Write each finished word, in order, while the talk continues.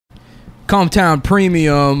Comtown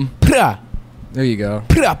Premium. Pra. There you go.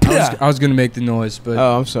 Pra, pra. I was gonna make the noise, but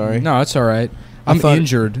Oh, I'm sorry. no, it's all right. I I'm thought-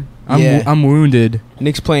 injured. Yeah. I'm wounded.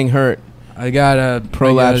 Nick's playing hurt. I got a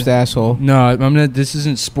Prolapsed asshole. No, I'm not. This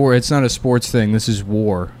isn't sport. It's not a sports thing. This is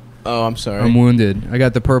war. Oh, I'm sorry. I'm wounded. I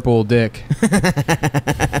got the purple dick.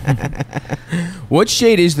 What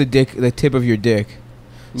shade is the tip of your dick?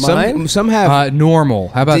 Mine? Some have Normal.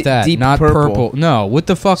 How about that? deep Not purple. No. What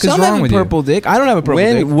the fuck is some wrong have with a purple dick. I don't have a purple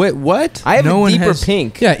dick. What? I have No a one deeper has-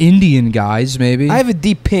 pink. Yeah, Indian guys maybe. I have a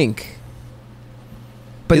deep pink,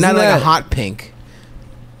 but Isn't not like a that- hot pink.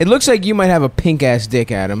 It looks like you might have a pink ass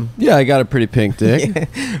dick, Adam. Yeah, I got a pretty pink dick.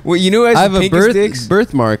 Well, you know who has I have the a pinkest dicks?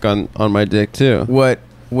 birthmark on my dick too. What?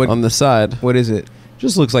 What? On the side. What is it?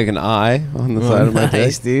 Just looks like an eye on the side of my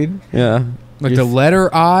Nice, dick. dude. Yeah. like the letter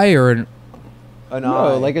I or an.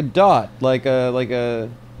 No, like a dot, like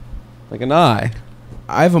an eye.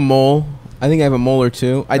 I have a mole. I think I have a mole or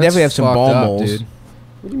two. I That's definitely have some fucked ball up, moles. dude.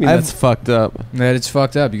 What do you mean I've- that's fucked up? That it's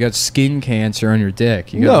fucked up. You got skin cancer on your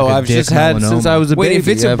dick. You got No, like a I've dick just had melanoma. since I was a Wait, baby. if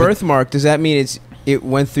it's I a have birthmark, does that mean it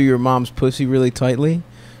went through your mom's pussy really tightly?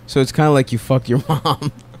 So it's kind of like you fucked your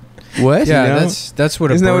mom. What? Yeah, you know? that's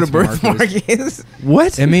what Isn't a that what a birthmark is. birthmark is?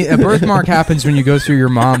 What? I mean, a birthmark happens when you go through your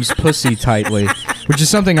mom's pussy tightly, which is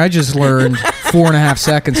something I just learned 4.5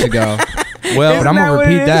 seconds ago. Well, But I'm gonna what it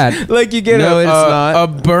repeat is? that. Like you get No, it's not. a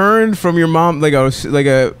burn from your mom, like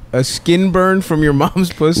a skin burn from your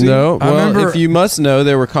mom's pussy. no. I Well, remember- if you must know,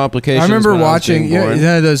 there were complications. I remember when I was watching being born.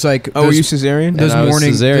 those like Oh, were you those, cesarean? those And I was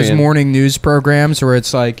those cesarean. morning news programs where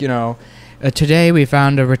it's like, you know, today we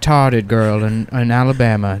found a retarded girl in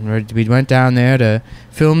Alabama. And we went down there to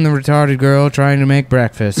film the retarded girl trying to make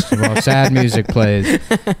breakfast while sad music plays.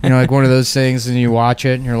 You know, like one of those things, and you watch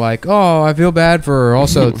it and you're like, oh, I feel bad for her.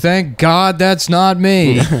 Also, thank God that's not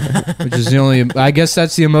me. Which is the only, I guess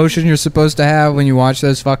that's the emotion you're supposed to have when you watch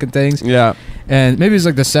those fucking things. Yeah. And maybe it's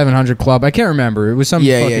like the 700 Club. I can't remember. It was some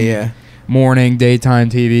fucking morning, daytime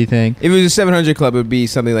TV thing. If it was a 700 Club, it would be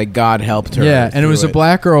something like God helped her. Yeah, and it was a through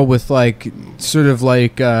black girl with like sort of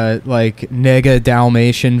like nega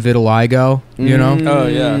Dalmatian vitiligo, you know, Oh,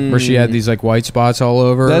 yeah. where she had these like white spots all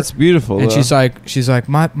over. That's beautiful. and though. she's like,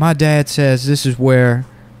 my dad says this is where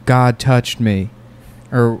God touched me,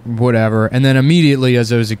 or whatever. And then immediately,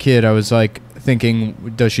 as I was a kid, I was like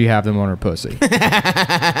thinking, does she have them on her pussy?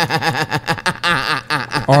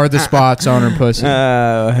 Are the spots on her pussy?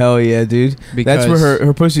 Oh, hell yeah, dude. Because That's where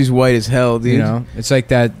her pussy's white as hell, dude. you know, it's like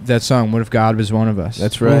that song. What if God was one of us?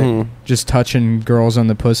 That's right. Mhm. Just touching girls on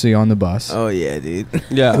the pussy on the bus. Oh, yeah, dude.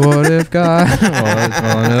 Yeah. What if God was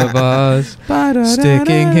one of us,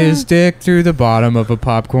 sticking his dick through the bottom of a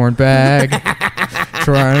popcorn bag,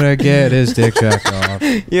 trying to get his dick jacked off?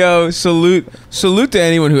 Yo, salute to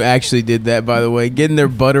anyone who actually did that, by the way. Getting their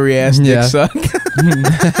buttery ass dick Yeah. sucked.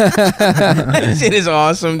 That shit is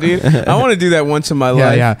awesome, dude. I want to do that once in my Yeah,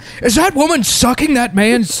 life. yeah. Is that woman sucking that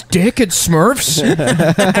man's dick at Smurfs?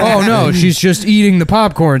 Oh no, she's just eating the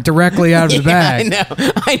popcorn directly out of the bag.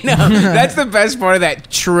 I know. That's the best part of that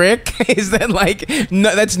trick is that, like,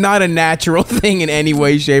 no, that's not a natural thing in any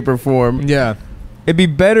way, shape, or form. Yeah. It'd be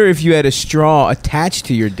better if you had a straw attached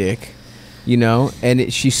to your dick, you know,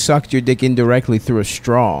 and she sucked your dick indirectly through a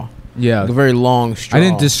straw. Yeah. Like a very long straw. I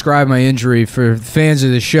didn't describe my injury for fans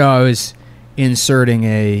of the show. I was inserting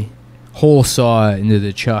a hole saw into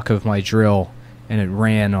the chuck of my drill, and it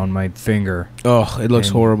ran on my finger. Oh, it looks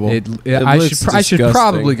And horrible. I looks should disgusting.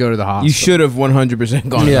 probably go to the hospital. You should have 100%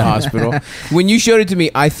 gone to the Yeah. hospital. When you showed it to me,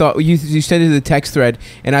 I thought you sent it to the text thread,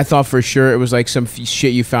 and I thought for sure it was like some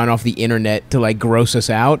shit you found off the internet to like gross us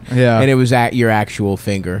out. Yeah. And it was at your actual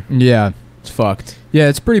finger. Yeah. It's fucked. Yeah,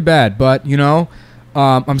 it's pretty bad. But, you know,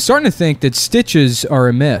 I'm starting to think that stitches are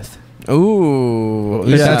a myth. Ooh,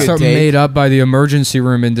 Yeah. That's something made up by the emergency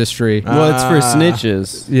room industry. Well, it's for Ah.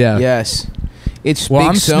 snitches. Yeah. Yes, it's Well, big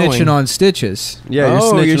I'm sewing. snitching on stitches. Yeah,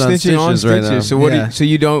 Oh, you're you're snitching on stitches right now. So what? Yeah. So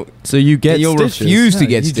you don't. So you get You'll stitches. refuse to Yeah,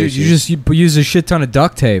 get you stitches. You just use a shit ton of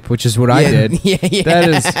duct tape, which is what I Yeah, did. Yeah, yeah. That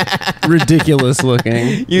is ridiculous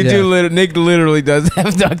looking. You Yeah. do. Nick literally does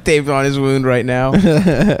have duct tape on his wound right now. God,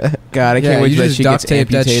 I Yeah, can't wait you till that just shit duct gets tape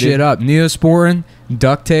that amputated. shit up. Neosporin,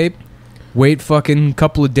 duct tape. Wait fucking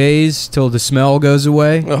couple of days till the smell goes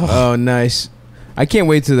away. Oh, nice. I can't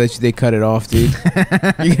wait till they cut it off, dude.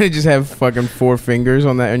 You're gonna just have fucking 4 fingers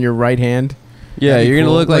on your right hand. Yeah, That'd be you're gonna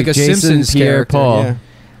cool. look like Like a Jason Simpsons Pierre character, Paul.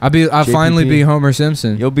 Yeah. I'll finally JPP. be Homer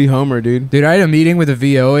Simpson. You'll be Homer, dude. Dude, I had a meeting with a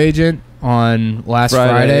VO agent on last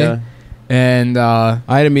Friday, yeah. and I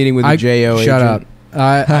had a meeting with a JO agent. Shut up.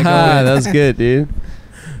 I go Haha, in- that was good, dude.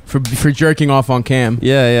 for jerking off on cam.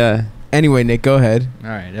 Yeah, yeah. Anyway, Nick, go ahead. All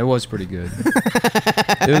right, that was pretty good.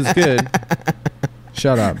 It was good.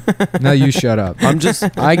 Shut up. No, you shut up. I'm just.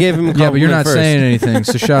 I gave him a compliment Yeah, but you're not first. saying anything,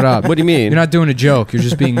 so shut up. What do you mean? You're not doing a joke. You're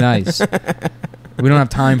just being nice. We don't have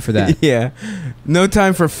time for that. Yeah. No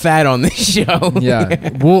time for fat on this show. Yeah,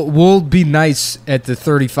 we'll be nice at the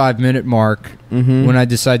 35-minute mark Mm-hmm. when I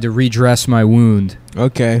decide to redress my wound.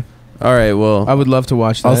 Okay. All right. Well, I would love to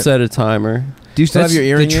watch that. I'll set a timer. Do you still have your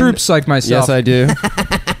earring The in? troops like myself. Yes, I do.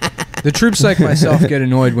 The troops like myself get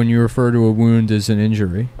annoyed when you refer to a wound as an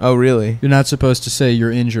injury. Oh, really? You're not supposed to say you're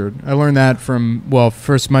injured. I learned that from, well,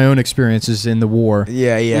 first my own experiences in the war,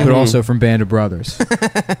 Yeah, yeah. but also from Band of Brothers.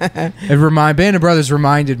 Band of Brothers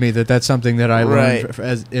reminded me that that's something that I learned Right.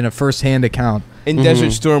 as in a first-hand account. In Mhm.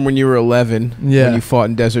 Desert Storm when you were 11. Yeah. When you fought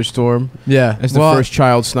in Desert Storm Yeah, as the first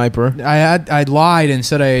child sniper. I lied and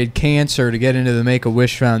said I had cancer to get into the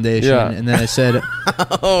Make-A-Wish Foundation, Yeah. and then I said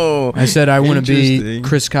Oh. I want to be Interesting.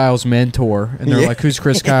 Chris Kyle's mentor, and they're Yeah. like, "Who's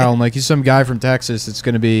Chris Kyle?" I'm like, "He's some guy from Texas that's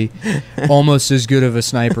going to be almost as good of a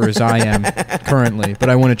sniper as I am currently, but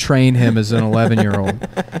I want to train him as an 11-year-old."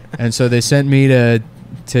 And so they sent me to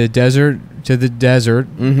the desert,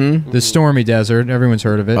 Mm-hmm. the stormy desert. Everyone's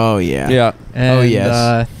heard of it. Oh, yeah. Yeah. And, Oh,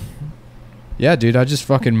 yes. Yeah, dude, I just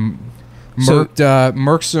fucking So-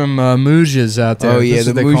 murked some Mujas out there. Oh, yeah. That's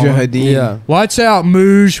The what they call 'em. Mujahideen. Yeah. Lights out,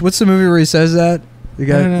 Muj. What's the movie where he says that? The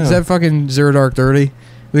guy, I don't know. is that fucking Zero Dark 30?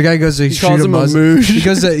 The guy goes to He shoot calls a him a Muslim.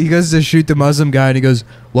 Muj. He goes to shoot the Muslim guy, and he goes,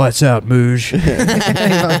 "Lights out, Muj."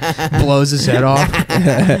 Blows his head off.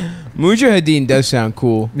 Mujahideen does sound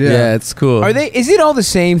cool. Yeah. It's cool. Are they? Is it all the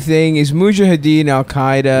same thing? Is Mujahideen Al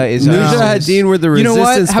Qaeda? Is Mujahideen were the You know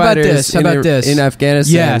what? resistance How about fighters this? How in, about this? in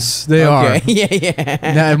Afghanistan. Yes, they are. Okay. Yeah,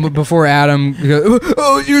 yeah. Now, before Adam, goes,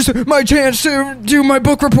 oh, here's my chance to do my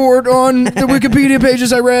book report on the Wikipedia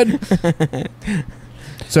pages I read.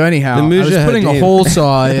 So anyhow, The I was putting a Mujahideen. hole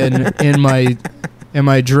saw in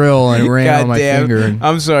my drill, and it ran on my Goddamn. finger. And,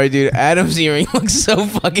 I'm sorry, dude. Adam's earring looks so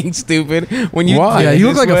fucking stupid when you. Why? do yeah, it you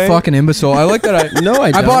look this like way. a fucking imbecile. I like that. No, I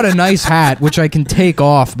I don't. bought a nice hat, which I can take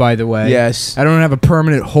off. By the way, Yes. I don't have a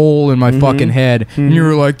permanent hole in my fucking head. And you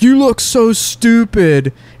were like, "You look so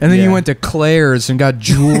stupid," and then you Yeah. went to Claire's and got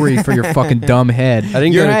jewelry for your fucking dumb head. I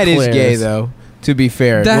didn't Your go to hat is gay, Claire's. though. To be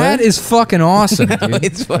fair, The hat is fucking awesome, No, dude.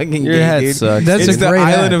 it's fucking Your gay, hat dude. sucks. That's It's a the great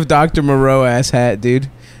Island hat. of Dr. Moreau ass hat, dude.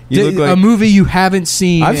 You look like a movie you haven't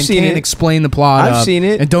seen I've and seen can't it. explain the plot I've of seen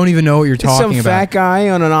it. and don't even know what you're it's some talking fat about. guy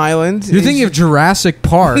on an island. You're thinking of Jurassic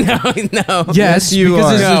Park. no, no. Yes, you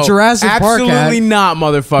because are. it's No, the Jurassic Park hat. absolutely not,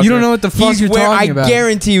 motherfucker. You don't know what the fuck you're talking about. I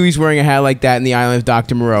guarantee you, he's wearing a hat like that in the Island of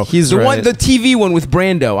Dr. Moreau. He's the one, right. the TV one with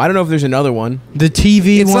Brando. I don't know if there's another one. The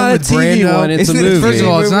TV It's one not a with TV Brando. one, it's Isn't a it- movie. First of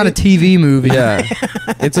all, it's not a TV movie. Yeah.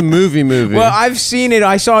 It's a movie. Well, I've seen it.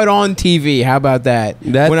 I saw it on TV. How about that?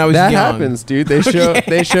 That, when I was that young. happens, dude. They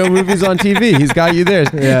show movies on TV. He's got you there.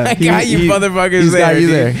 Yeah. I got you motherfuckers he's there. got you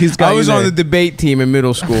dude. there. He's got I you was on there. the debate team in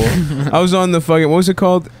middle school. I was on the fucking, what was it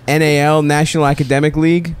called? NAL, National Academic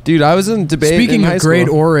League. Dude, I was in debate. Speaking in high of great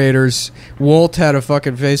school. orators, Walt had a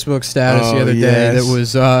fucking Facebook status the Oh, other day yes. that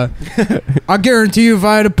was, I guarantee you if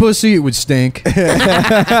I had a pussy, it would stink.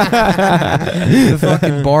 The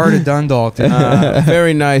fucking Bard of Dundalk. dude.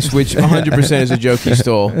 Very nice, which 100% is a joke he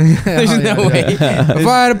stole. There's Oh, no yeah, way. If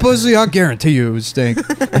I had a pussy, I guarantee you it would stink.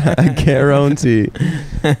 guarantee.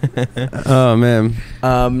 Oh man,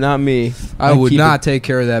 Not me. I I'd would keep not take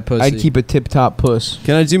care of that pussy. I'd keep a tip-top puss.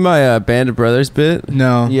 can I do my Band of Brothers bit?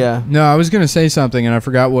 No. Yeah. No, I was going to say something and I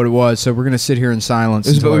forgot what it was, so we're going to sit here in silence.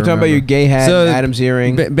 This is, until but I we're talking about your remember. gay hat, So, and Adam's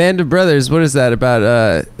earring. Band of Brothers. What is that about?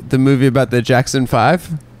 The movie about the Jackson 5?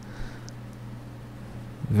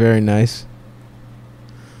 Very nice.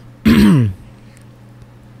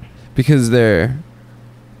 Because they're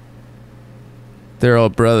all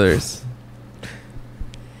brothers,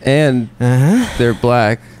 and Uh-huh. they're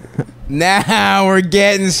black. Now we're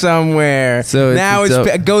getting somewhere. So now it's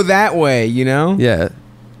it's dope. go that way, you know? Yeah,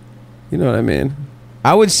 you know what I mean.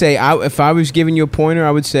 I would say, if I was giving you a pointer,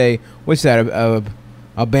 I would say, what's that?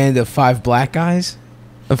 A band of 5 black guys?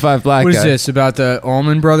 A 5 black What guy. is this, about the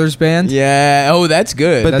Allman Brothers Band? Yeah. Oh, that's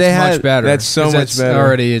good. But That's they much had- better. that's so 'Cause much better.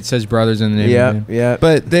 Already, it says brothers in the name. yeah, of the name. yeah.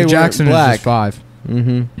 But they The weren't Jackson is black. just 5.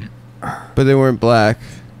 Mm-hmm. But they weren't black.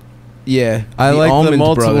 Yeah. I like the Almond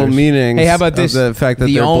multiple brothers. meanings. Hey, how about of this? The fact that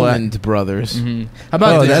The they're black. Almond Brothers. Mm-hmm. How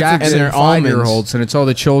about Oh, the that's Jackson and their 5-year-olds, and it's all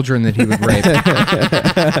the children that he would rape. And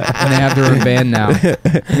they have their own band now.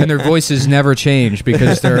 And their voices never change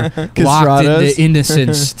because they're locked Castrados? into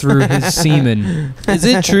innocence through his semen. Is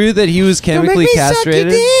it true that he was chemically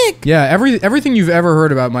castrated? Yeah, everything you've ever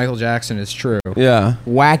heard about Michael Jackson is true. Yeah.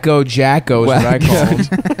 Wacko Jacko is what I call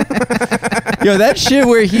him. Yo, that shit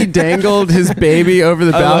where he dangled his baby over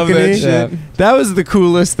the I love that balcony. shit. That was the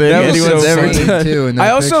coolest thing That was anyone's so ever funny, done. too. In that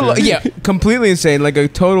I also, picture. completely insane, like a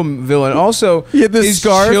total villain. Also, He had the his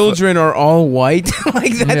scarf. children are all white.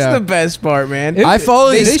 Like that's Yeah. the best part, man. I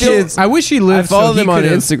follow They these still- kids. I wish he lived. I follow so he them on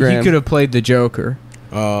could've- Instagram. He could have played the Joker.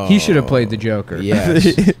 Oh, He should have played the Joker. Yes,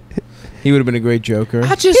 he would have been a great Joker.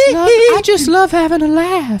 I just love having a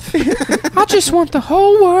laugh. I just want the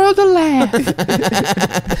whole world to laugh.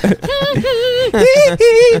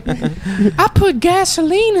 I put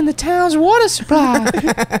gasoline in the town's water supply.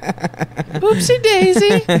 Oopsie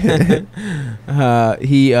daisy.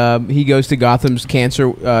 He goes to Gotham's cancer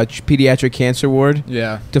pediatric cancer ward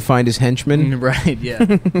Yeah. to find his henchman. Right. Yeah.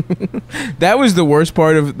 That was the worst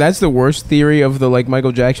part of. That's the worst theory of the like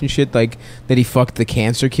Michael Jackson shit. Like that he fucked the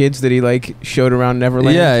cancer kids that he like showed around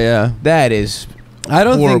Neverland. Yeah. That is. I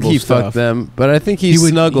don't think Horrible he stuff. fucked them, but I think he, He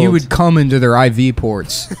would. snuggled. He would come into their IV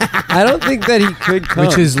ports, I don't think that he could come.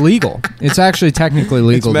 which is legal. It's actually technically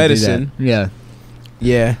legal. medicine. To do that. Yeah.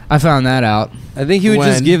 Yeah. I found that out. I think he would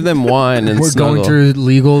just When? give them wine and We're snuggle. going through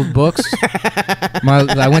legal books.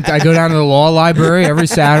 I go down to the law library every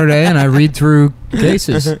Saturday and I read through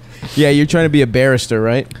cases. Yeah. You're trying to be a barrister,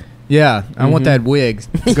 right? Yeah, I want that wig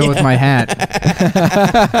to go with my hat.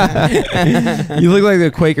 You look like the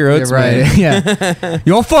Quaker Oats Yeah, man. right. Yeah.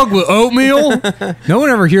 Y'all fuck with oatmeal? No one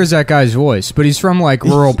ever hears that guy's voice, but he's from like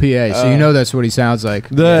rural PA, so you know that's what he sounds like.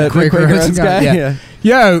 The Quaker Oats guy. Yeah.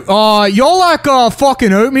 Yo, y'all like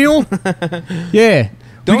fucking oatmeal? Yeah.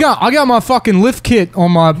 I got my fucking lift kit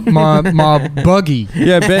on my buggy.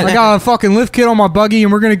 Yeah, Ben. I got a fucking lift kit on my buggy,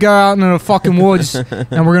 and we're gonna go out in the fucking woods,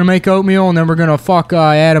 and we're gonna make oatmeal, and then we're gonna fuck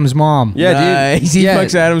Adam's mom. Yeah, dude. Nice. He Yeah.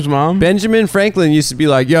 fucks Adam's mom. Benjamin Franklin used to be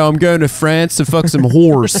like, "Yo, I'm going to France to fuck some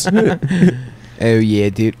whores." Oh yeah,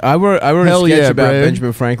 dude. I wrote Hell a sketch yeah, about bro.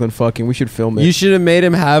 Benjamin Franklin fucking. We should film it. You should have made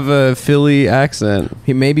him have a Philly accent.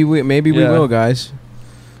 Maybe we Yeah. will, guys.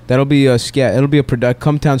 That'll be a sketch. It'll be a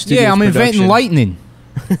Come Town Studios. Yeah, I'm inventing production. lightning.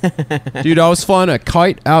 Dude, I was flying a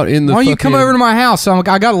kite out in the Why don't you come fucking- over to my house?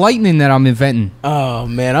 I got lightning that I'm inventing. Oh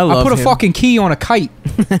man, I love. I put a him. fucking key on a kite.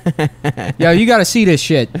 Yo, you got to see this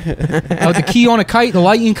shit. The key on a kite, the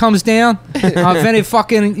lightning comes down. I invented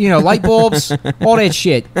fucking light bulbs, all that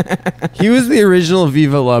shit. He was the original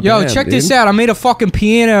Viva La Yo, Bam, check dude. this out. I made a fucking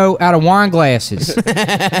piano out of wine glasses. You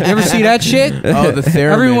ever see that shit? Oh, the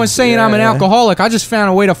theremin. Everyone's saying I'm an Yeah. alcoholic. I just found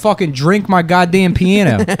a way to fucking drink my goddamn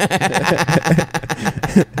piano.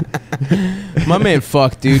 My man,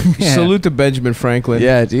 fuck, dude. Yeah. Salute to Benjamin Franklin.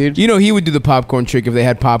 Yeah, dude. You know he would do the popcorn trick if they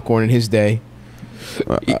had popcorn in his day.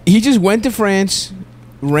 He just went to France,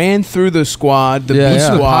 ran through the squad, the Yeah, B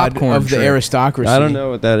yeah. squad Popcorn of the trick. aristocracy. I don't know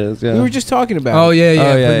what that is. Yeah. We were just talking about. Oh it. yeah, Oh,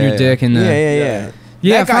 yeah, putting yeah, your dick in yeah, there. yeah.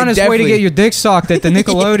 Yeah, I That guy found his way to definitely- get your dick socked at the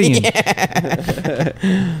Nickelodeon.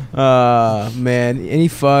 Man, and he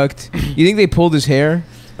fucked. You think they pulled his hair?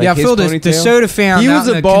 Like Yeah, his Phil, the ponytail? soda fountain He out was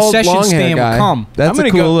in a the bald, concession long hair stand guy. would come. That's I'm a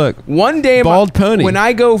gonna cool go- look. One day, Bald pony. When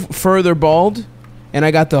I go further bald, and I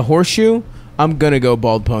got the horseshoe, I'm gonna go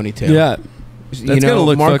bald ponytail. Yeah, You that's know, gonna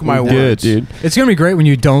look mark fucking my good, words, dude. It's gonna be great when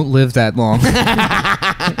you don't live that long. when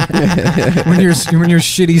your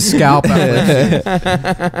shitty scalp outlives.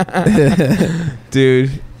 Dude.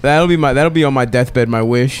 That'll be on my deathbed. My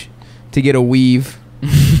wish to get a weave,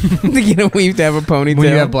 to get a weave to have a ponytail. When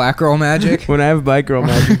you have black girl magic. When I have black girl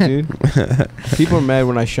magic, dude. People are mad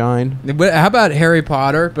when I shine. But how about Harry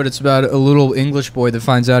Potter? But it's about a little English boy that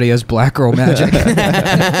finds out he has black girl magic.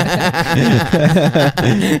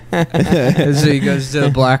 So he goes to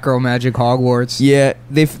black girl magic Hogwarts. Yeah,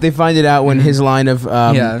 they find it out when his line of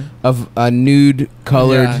Yeah. nude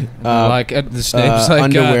colored the Snape's like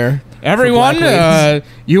underwear. Everyone, for black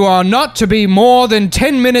you are not to be more than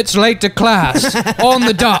 10 minutes late to class on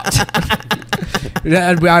the dot.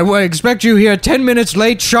 I will expect you here 10 minutes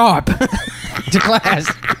late sharp to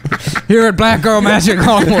class here at Black Girl Magic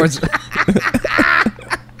Hogwarts.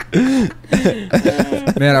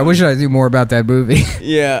 Man, I wish I knew more about that movie.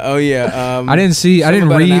 Yeah. Oh yeah. I didn't Something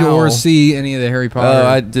about an read or owl. see any of the Harry Potter. Oh,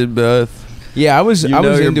 I did both. Yeah, I was. You I know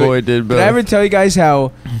was your into boy it. did both. Did I ever tell you guys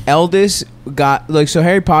how Eldest got so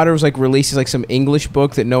Harry Potter was like released as like some English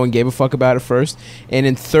book that no one gave a fuck about at first, and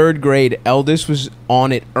in third grade, Eldest was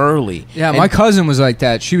on it early. yeah, And- my cousin was like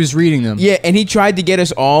that. She was reading them. Yeah, and he tried to get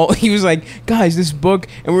us all. He was like, "Guys, this book,"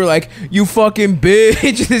 and we were like, "You fucking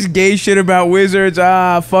bitch! This gay shit about wizards.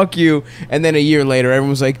 Fuck you." And then a year later, everyone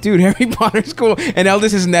was like, "Dude, Harry Potter's cool." And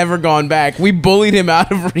Eldest has never gone back. We bullied him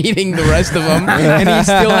out of reading the rest of them, and he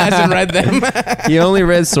still hasn't read them. He only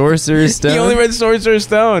read Sorcerer's Stone. He only read Sorcerer's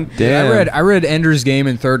Stone. Damn. I read Ender's Game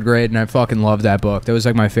in third grade, and I fucking loved that book. That was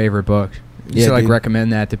like my favorite book. I used Yeah, to like dude.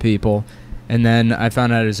 recommend that to people. And then I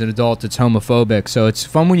found out as an adult it's homophobic. So it's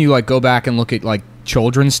fun when you like go back and look at like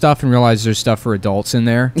children's stuff and realize there's stuff for adults in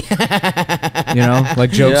there. You know,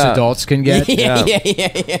 like jokes Yeah. adults can get. yeah.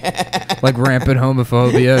 Like rampant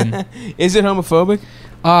homophobia. And, Is it homophobic?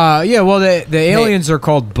 yeah, well the aliens are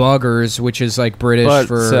called buggers, which is like British Butt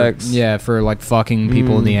for sex. yeah, for like fucking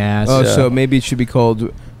people in the ass. Oh, Yeah. so maybe it should be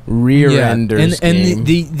called rear enders. and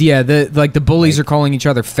game. the bullies are calling each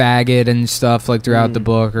other faggot and stuff like throughout the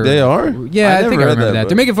book. Or, They are? Yeah, I never think I read remember that. book.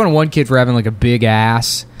 They're making fun of one kid for having like a big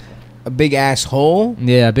ass. a big asshole.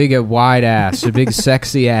 Yeah, a big wide ass, a big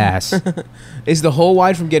sexy ass. Is the hole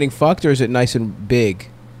wide from getting fucked, or is it nice and big?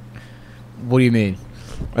 What do you mean?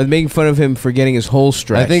 Are they making fun of him for getting his hole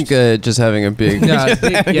stretched? I think just having a big No,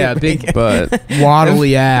 big butt.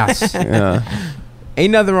 waddly ass. Yeah.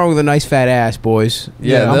 ain't nothing wrong with a nice fat ass, boys.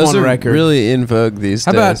 Yeah, I'm those on are record. really in vogue these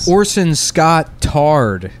How days. about Orson Scott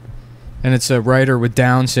Tard? And it's a writer with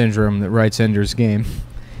Down syndrome that writes Ender's Game.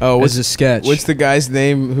 Oh, As a sketch. what's the guy's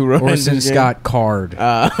name who wrote Orson Ender's Game? Scott Card.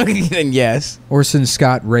 Then yes. Orson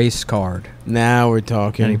Scott Race Card. Now we're And he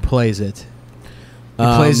talking. plays it. He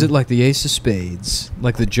plays it like the Ace of Spades,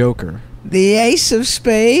 like the Joker. The Ace of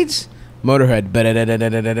Spades. Motorhead.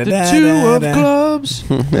 The Two of Clubs.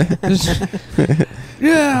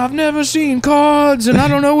 Yeah, I've never seen cards, and I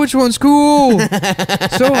don't know which one's cool.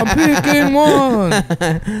 So I'm picking one.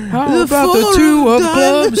 How about the Two of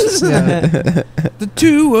Clubs? Yeah. The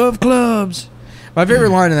Two of Clubs. My favorite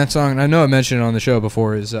line in that song, and I know I mentioned it on the show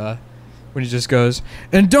before, is when he just goes,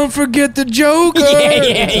 and don't forget the Joker.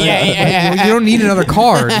 Yeah. Well, you don't need another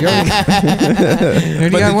card. You already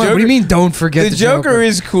But got the one. What do Joker- you mean, don't forget The Joker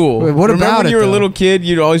is cool. Wait, what Remember about when it, you were a though? little kid,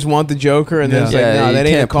 you'd always want the Joker, and then it's like, Yeah, no, you that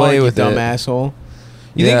ain't a can't card, play you with dumb it. asshole.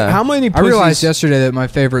 You Yeah. think how many I pussies? realized yesterday that my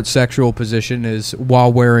favorite sexual position is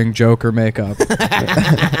while wearing Joker makeup.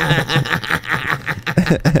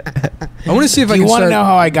 I want to see if I you can want to start know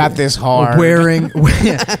how I got this hard? wearing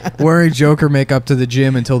wearing Joker makeup to the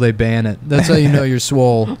gym until they ban it. That's how you know you're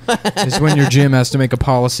swole. Is when your gym has to make a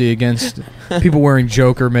policy against people wearing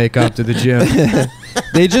Joker makeup to the gym.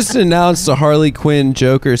 They just announced a Harley Quinn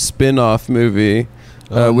Joker spin-off movie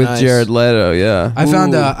Oh, with nice. Jared Leto. Yeah. I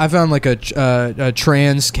found Ooh. like a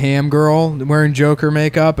trans cam girl wearing Joker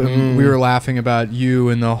makeup, and we were laughing about you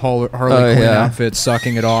in the Harley Oh, Quinn yeah. outfit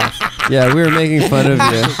sucking it off. Yeah, we were making fun of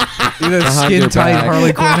you. The Behind your skin tight back.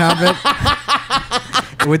 Harley Quinn outfit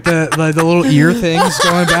with the little ear things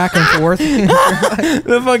going back and forth.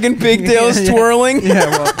 the fucking pigtails Yeah. twirling. Yeah,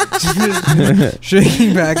 well, just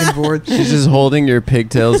shaking back and forth. She's just holding your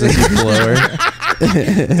pigtails as you blow her.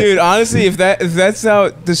 Dude, honestly, if that's how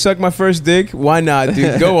to suck my first dick, why not,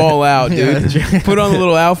 dude? Go all out, dude. Put on a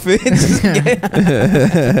little outfit.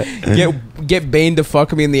 get Bane to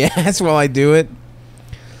fuck me in the ass while I do it.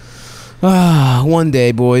 One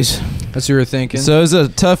day, boys. That's what you were thinking. So it was a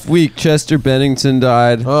tough week. Chester Bennington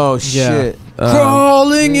died. Oh Yeah. shit.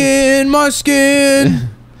 Crawling in my skin.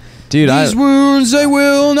 Dude, These wounds they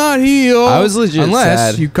will not heal. I was legit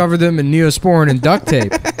unless sad. you cover them in Neosporin and duct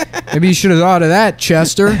tape. Maybe you should have thought of that,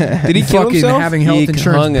 Chester. Did he You kill fucking himself? having he health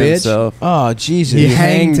insurance, hung bitch. himself. Oh Jesus. He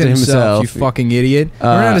hanged hanged himself. You himself. fucking idiot.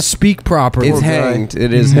 Learn how to speak properly. It's Poor guy. hanged.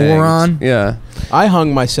 It is Moron. hanged. Yeah. I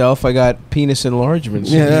hung myself. I got penis enlargement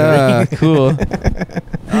surgery. Yeah. Cool.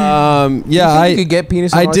 Yeah. You think you I could get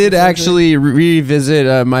penis I enlargement did surgery? actually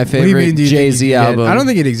revisit my What do you favorite mean, do you think Jay Z you can get it? album. I don't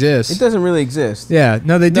think it exists. It doesn't really exist. Yeah,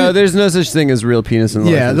 no, they do. No, there's no such thing as real penis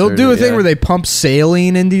enlargement. Yeah, they'll do a thing where they pump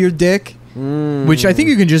saline into your dick, which I think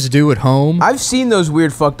you can just do at home. I've seen those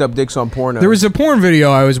weird fucked up dicks on porno. There was a porn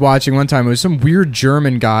video I was watching one time. It was some weird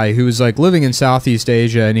German guy who was like living in Southeast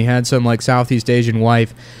Asia, and he had some like Southeast Asian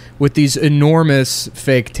wife with these enormous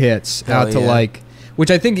fake tits Hell out to yeah. like,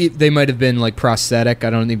 which I think they might have been like prosthetic.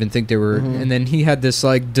 I don't even think they were. And then he had this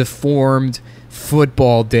like deformed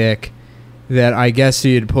football dick that I guess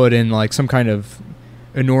he had put in like some kind of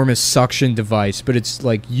enormous suction device, but it's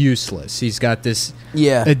like useless. He's got this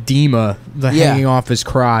yeah. edema hanging off his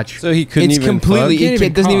crotch. So he couldn't It's even completely. fuck? Can't It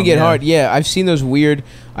even doesn't even come, get yeah. hard. Yeah, I've seen those weird.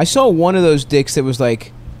 I saw one of those dicks that was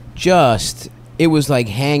like, just it was like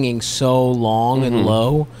hanging so long and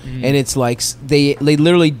low, and it's like they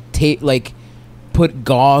literally like put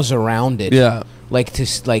gauze around it. Yeah. Like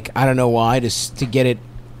like I don't know why to get it.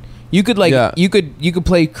 You could like Yeah. you could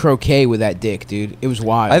play croquet with that dick, dude. It was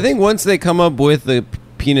wild. I think once they come up with the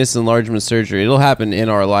penis enlargement surgery, it'll happen in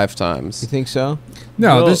our lifetimes. You think so?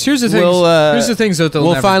 No, We'll- here's the thing. Here's the things that they'll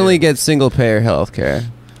we'll never finally do. get single payer health care.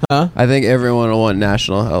 Huh? I think everyone will want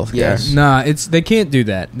national health care. Yes. Nah, they can't do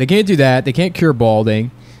that. They can't do that. They can't cure balding.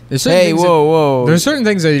 There's certain Hey, things whoa. There's certain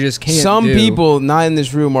things that you just can't Some do. people not in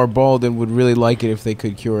this room are bald and would really like it if they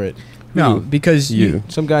could cure it. No, Who? because You.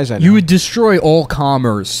 Some guys I know. you would destroy all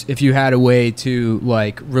commerce if you had a way to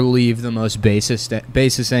like relieve the most basis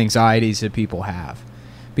anxieties that people have,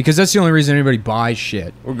 because that's the only reason anybody buys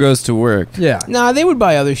shit. Or goes to work. Yeah. Nah, they would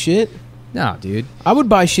buy other shit. No, dude. I would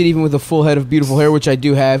buy shit even with a full head of beautiful hair, which I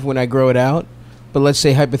do have when I grow it out. But let's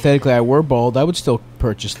say hypothetically I were bald, I would still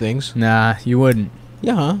purchase things. Nah, you wouldn't.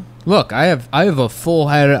 Yeah, huh? Look, I have a full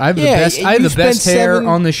head. I have Yeah, the best. I have you the best spent hair 7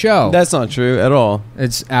 on the show. That's not true at all.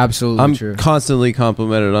 It's absolutely I'm true. constantly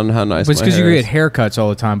complimented on how nice But it's my because you hair get is. haircuts all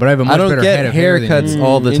the time. But I have a much I don't better get head of hair than haircuts you.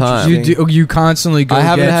 all the time. interesting. You constantly go. I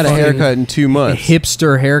haven't get had a fucking haircut in 2 months.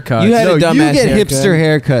 Hipster haircuts. You had no, a you dumbass get haircut. hipster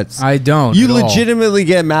haircuts. I don't. You at all. legitimately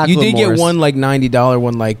get Macklemore's. You did get one like $90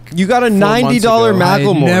 one like. You got a 4 months $90 ago.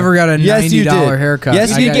 Macklemore. I never got a Yes, you $90 did. haircut.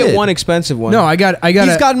 Yes, You I you did got- get one expensive one. No, I got.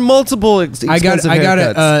 He's got multiple expensive I got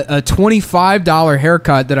haircuts. a $25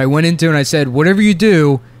 haircut that I went into and I said, whatever you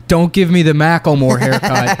do, don't give me the Macklemore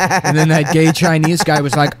haircut. And then that gay Chinese guy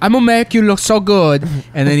was like, I'm gonna make you look so good.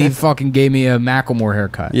 And then he fucking gave me a Macklemore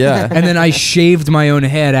haircut. Yeah. And then I shaved my own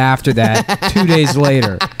head after that 2 days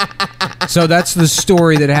later. So that's the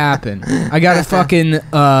story that happened. I got a fucking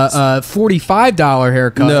 $45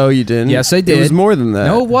 haircut. No, you didn't. Yes, I did. It was more than that.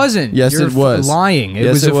 No, it wasn't. Yes, You're it was. lying. It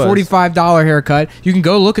Yes, was it a was. $45 haircut. You can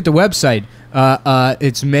go look at the website.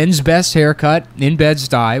 It's Men's Best Haircut in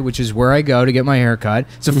Bed-Stuy, which is where I go to get my haircut.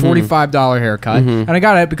 It's a $45 haircut, and I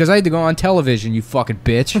got it because I had to go on television. You fucking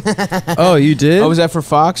bitch. Oh, you did? Oh, was that for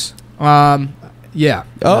Fox? Yeah.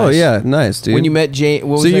 Oh, Nice. yeah. Nice, dude. When you met Jane,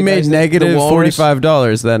 what was so that you made guy's name? negative The Walrus?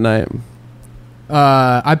 $45 that night.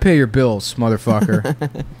 I pay your bills,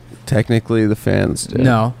 motherfucker. Technically, the fans did.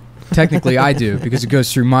 No, technically I do because it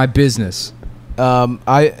goes through my business.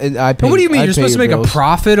 I pay. But what do you mean? I You're pay supposed to your make bills. a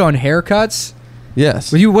profit on haircuts?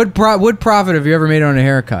 Yes. Well, what profit have you ever made on a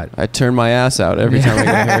haircut? I turn my ass out every time I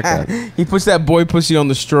get a haircut. He puts that boy pussy on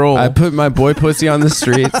the stroll. I put my boy pussy on the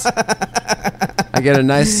streets. I get a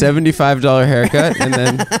nice $75 haircut, and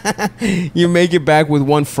then You make it back with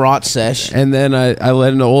one fraught sesh. I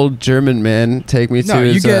let an old German man take me to No,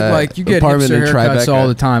 you his get apartment hipster in haircuts Tribeca. all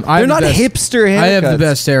the time. They're not hipster haircuts. I have the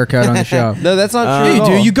best haircut on the show. No, that's not true. Yeah, at you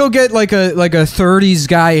do. all. You go get like a 30s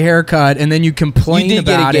guy haircut, and then you complain You did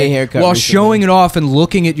get a about gay it haircut while recently. showing it off and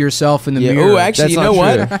looking at yourself in the Yeah. mirror. Oh, actually, That's you know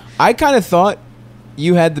not what? true. I kind of thought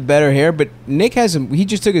you had the better hair, but Nick has him. He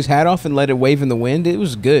just took his hat off and let it wave in the wind. It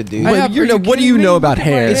was good, dude. I have- what do you know about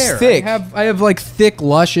hair? It's thick. I have like thick,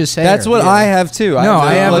 luscious hair. That's what Yeah. I have too. No,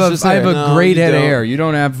 I have luscious a hair. No, great you head of don't. hair. You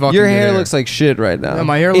don't have fucking. Your good hair looks like shit right now. No,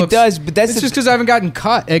 my hair It looks. does, but that's it's the- just because I haven't gotten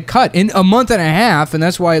cut in a month and a half, and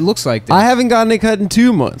that's why it looks like that. I haven't gotten it cut in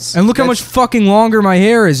 2 months. And look how much fucking longer my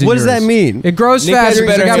hair is. What does that mean? It grows Nick has faster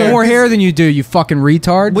because I better got hair. more hair than you do. You fucking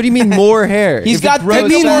retard. What do you mean more hair? He's If it got grows I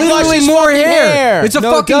mean more faster- literally luscious more fucking hair. hair. It's a No,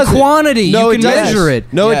 it fucking doesn't. quantity. No, you it can doesn't. measure it.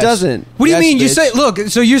 No, Yes. it doesn't. What do you Yes, mean? You bitch. say, look.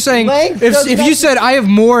 So you're saying Length if doesn't you have said I have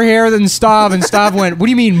more hair than Stav, and Stav went, "What do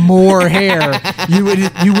you mean more hair?" You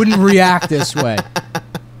wouldn't react this way.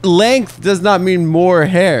 Length does not mean more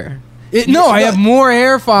hair. No, I have more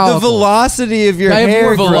hair The follicles. velocity of your I have hair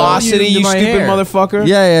more growth. velocity, into you my stupid hair. motherfucker.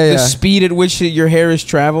 Yeah. The speed at which your hair is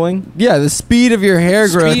traveling. Yeah, the speed of your hair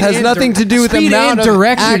growth Speed has and nothing to do with the speed amount and of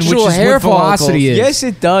direction, actual which is hair what velocity follicles. is. Yes,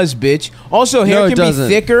 it does, bitch. Also, hair No, it can be doesn't.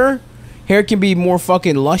 thicker. Hair can be more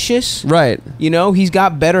fucking luscious. Right. You know, he's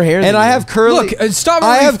got better hair. And than I you. have curly. Look, stop. I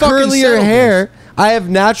already have fucking curlier settled hair. this. I have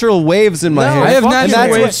natural waves in my No, hair. I have fuck natural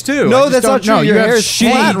you. that's waves too. I No, just that's don't not true. know. Your You have hair is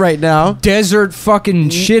shitty flat right now. Desert fucking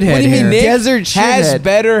shithead What do you hair. mean, Nick Desert has shithead.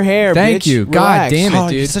 better hair? Thank bitch. you. God Relax. damn it, Oh,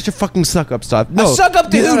 dude. you're such a fucking suck up, Stop. I No, suck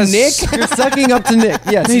up to you're who, not a Nick? s- You're sucking up to Nick.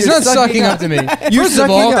 Yes, He's you're not sucking up to me. You're First of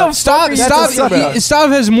sucking all, up. Stav That's a suck.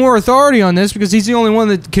 has more authority on this because he's the only one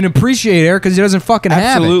that can appreciate hair because he doesn't fucking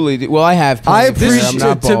have it. Absolutely. Well, I have. I plenty of hair. appreciate- I'm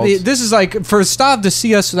not bald. This is like for Stav to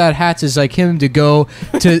see us without hats is like him to go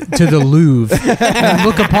to the Louvre and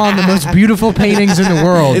look upon the most beautiful paintings in the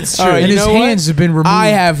world. It's true. All right, and you his know what? hands have been removed. I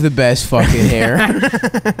have the best fucking hair.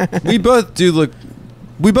 We both do look.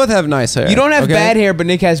 We both have nice hair. You don't have okay? bad hair, but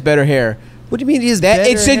Nick has better hair. What do you mean he has That better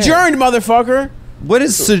it's hair? adjourned, motherfucker. What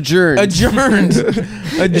is sojourn? Adjourned.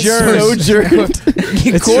 Adjourned. Sojourned.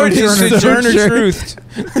 Court is sojourn. sojourn or Sojourn. truth.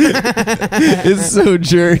 It's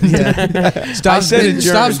sojourned.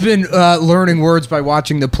 Stav's been learning words by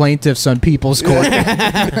watching the plaintiffs on People's Court.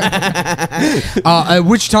 At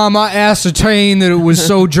which time I ascertained that it was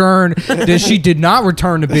sojourn that she did not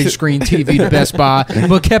return the big screen TV to Best Buy,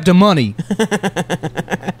 but kept the money.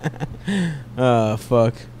 Oh,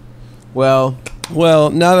 fuck. Well, Well,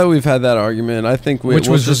 now that we've had that argument, I think Which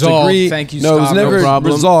we'll was just resolved. agree. Thank you, No, it was Stav. never no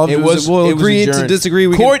problem. resolved. It was. We'll it was agree to adjourned. disagree.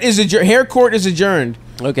 We Court is adjourned. Hair court is adjourned.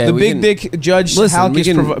 Okay, The we big can- dick judge Listen, we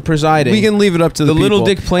Halkis can- presiding. We can leave it up to The the little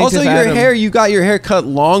people. dick plaintiff Also, your Adam. hair, you got your hair cut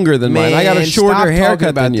longer than mine. I got a Man, shorter stop haircut talking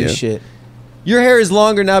about than you. this shit. Your hair is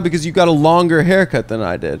longer now because you got a longer haircut than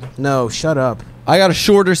I did. No, shut up. I got a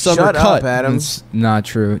shorter summer Shut cut. up, Adam. It's not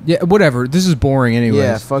true. Yeah, whatever. This is boring anyways.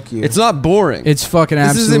 Yeah, fuck you. It's not boring. It's fucking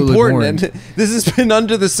This is absolutely important, boring. and this has been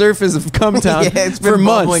under the surface of Cumtown yeah, it's been for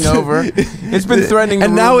months. bubbling over. It's been threatening to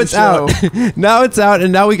and ruin now the it's show. out. Now it's out,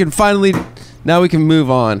 and now we can finally, now we can move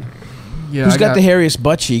on. Yeah, Who's I got the hairiest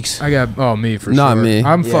butt cheeks? I got me for Not sure. me.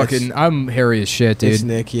 I'm Yes. fucking. I'm hairy as shit, dude. It's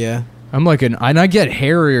Nick, yeah. I'm like and I get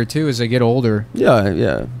hairier too as I get older.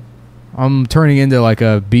 Yeah. I'm turning into like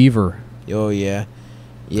a beaver. Oh, yeah.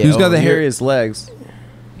 Yeah. Who's got the you're- hairiest legs?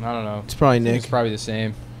 I don't know. It's probably Nick. It's probably the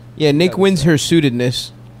same. Yeah, Nick wins her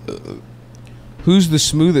suitedness. Who's the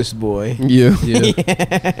smoothest boy? You. Yeah.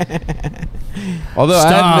 Although I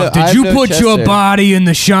have no, I have no chest hair. body in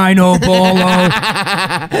the Shino Bolo?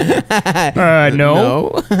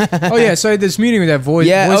 no. Oh yeah, so I had this meeting with that voice.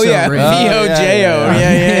 Yeah, oh yeah, voiceover VOJO.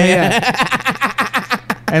 yeah. Yeah.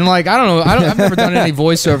 And like I've never done any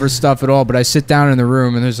voiceover stuff at all. But I sit down in the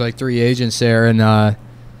room and there's like 3 agents there, and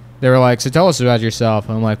they were like, "So tell us about yourself."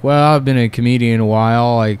 And I'm like, "Well, I've been a comedian a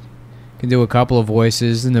while. I can do a couple of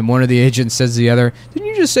voices." And then one of the agents says to the other, "Didn't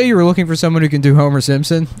you just say you were looking for someone who can do Homer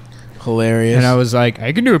Simpson?" Hilarious. And I was like,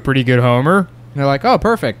 "I can do a pretty good Homer." And they're like, "Oh,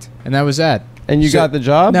 perfect." And that was that. And you So- got the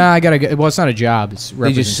job? Nah, I gotta get. Well, it's not a job. It's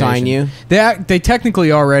They just sign you. They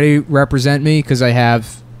technically already represent me because I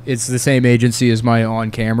have. It's the same agency as my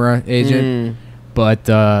on-camera agent, but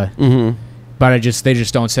Mm-hmm. they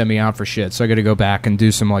just don't send me out for shit. So I got to go back and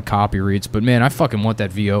do some like copy reads. But man, I fucking want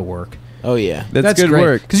that VO work. Oh yeah. That's good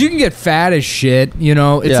work. Because you can get fat as shit. You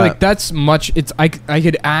know, it's Yeah. like that's much. It's I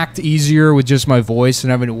could act easier with just my voice and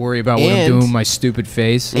having to worry about what I'm And- doing with my stupid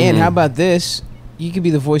face. And how about this? You could be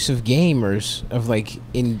the voice of gamers of like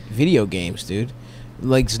in video games, dude.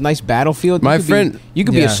 Like it's a nice Battlefield. My you could friend- you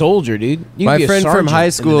could be Yeah. a soldier, dude. You My could be a friend from sergeant high in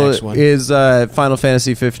the school next one. is Final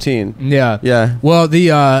Fantasy 15. Yeah. Yeah. Well, the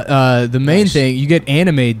main Nice. thing, you get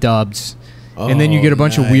anime dubs. And then you Oh, get a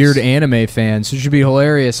bunch of nice. weird anime fans. It should be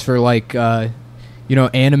hilarious for like,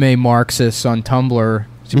 anime Marxists on Tumblr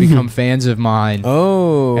to become fans of mine,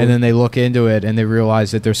 Oh. and then they look into it and they realize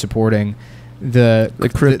that they're supporting the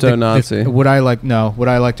crypto Nazi. What I like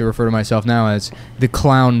to refer to myself now as the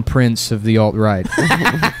clown prince of the alt right.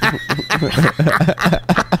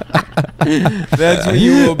 That's what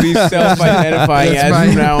you will be self-identifying That's as my-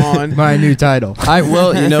 from now on. My new title.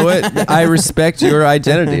 You know what? I respect your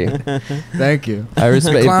identity. Thank you. I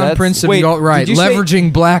respect The clown that's- prince of wait, the alt right, did you say-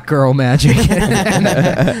 leveraging black girl magic.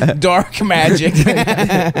 Dark magic.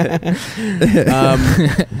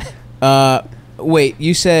 Wait,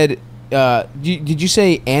 you said? Did you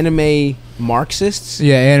say anime Marxists?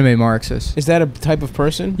 Yeah, anime Marxists. Is that a type of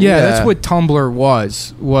person? Yeah, Yeah. that's what Tumblr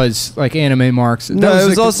was like anime Marxists. No, it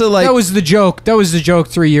was also like- that was the joke. That was the joke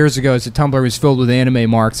 3 years ago. Is that Tumblr was filled with anime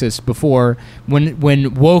Marxists before when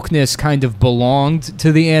wokeness kind of belonged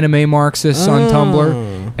to the anime Marxists on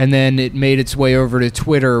Tumblr, and then it made its way over to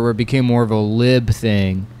Twitter where it became more of a lib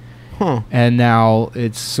thing, Huh. and now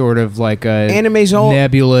it's sort of like a Anime's all,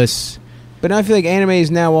 nebulous. but I feel like anime is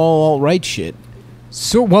now all alt-right shit.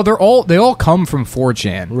 So well, they all come from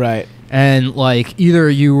 4chan. Right. And like either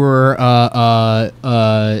you were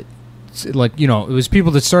like it was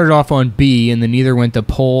people that started off on B and then either went to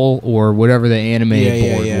Pole or whatever the anime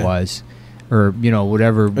board was, or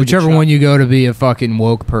whatever, whichever Chop. one you go to be a fucking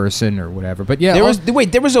woke person or whatever. But yeah,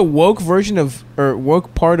 There was a woke version of or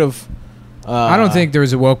woke part of. I don't think there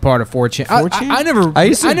was a woke part of 4chan. 4chan? I never. I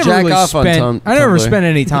used to never jack really off on spent, I never Tumblr. spent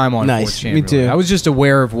any time on Nice, 4chan. me too. Really. I was just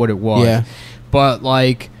aware of what it was. Yeah. But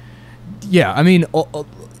like, yeah, I mean,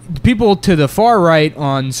 people to the far right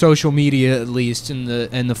on social media, at least, and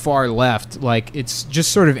the far left, like it's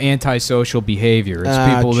just sort of antisocial behavior.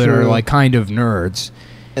 It's people that are true. like kind of nerds,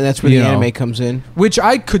 and that's where you the know. anime comes in. which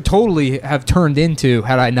I could totally have turned into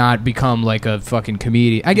had I not become like a fucking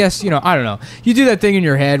comedian. I guess I don't know. You do that thing in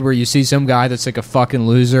your head where you see some guy that's like a fucking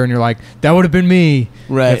loser, and you're like, that would have been me,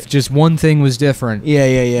 Right. if just one thing was different. Yeah.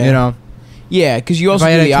 You know. Yeah, because you also if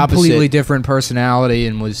I do had the a completely opposite. different personality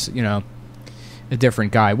and was, a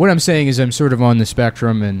different guy. What I'm saying is I'm sort of on the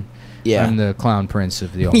spectrum, and Yeah. I'm the clown prince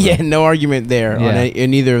of the alt. Yeah, no argument there on Yeah.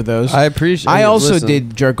 in either of those. I appreciate. I also listen.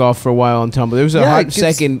 did jerk off for a while on Tumblr. There was a Yeah, hot it gives-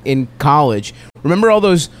 second in college. Remember all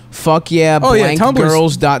those fuck yeah Oh, yeah, blank Tumblr's-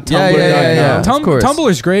 girls.tumblr.com? Yeah, of course.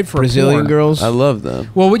 Tumblr's great for Brazilian porn. girls. I love them.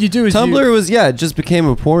 Well, what you do is Tumblr was it just became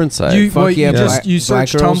a porn site. you Fuck yeah, black- you black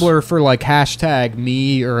search girls. Tumblr for like hashtag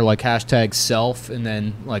me or like hashtag self and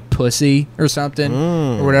then like pussy or something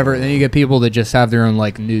or whatever, and then you get people that just have their own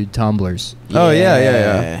like nude Tumblrs. Oh yeah.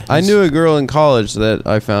 Yeah. I knew a girl in college that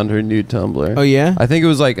I found her nude Tumblr. Oh yeah. I think it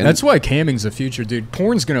was like That's why camming's the future, dude.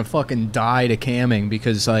 Porn's gonna fucking die to camming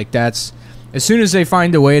because like that's as soon as they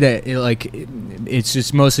find a way to it's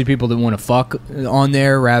just mostly people that want to fuck on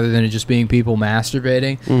there rather than it just being people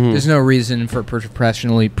masturbating. There's no reason for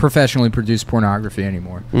professionally produced pornography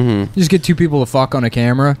anymore. You just get two people to fuck on a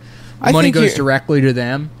camera. I Money think goes you're- directly to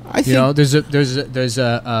them. I You know, think- there's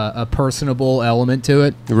a personable element to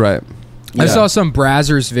it. right. I Yeah. saw some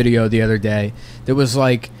Brazzers video the other day that was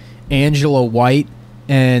like Angela White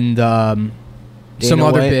and some Dana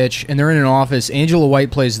other White? bitch, and they're in an office. Angela White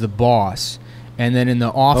plays the boss, and then in the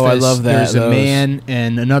office, I love that, there's a those. man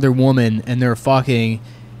and another woman, and they're fucking,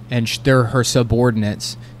 and they're her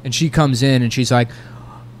subordinates. And she comes in, and she's like,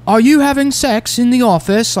 "Are you having sex in the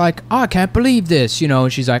office?" Like, "Oh, I can't believe this," you know.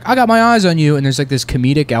 And she's like, "I got my eyes on you," and there's like this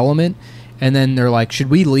comedic element. And then they're like, "Should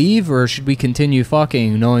we leave or should we continue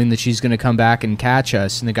fucking," knowing that she's going to come back and catch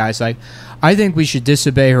us? And the guy's like, "I think we should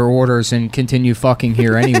disobey her orders and continue fucking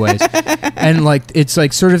here anyways." And like, it's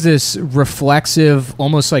like sort of this reflexive,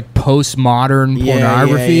 almost like postmodern Yeah,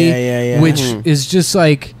 pornography, yeah. which is just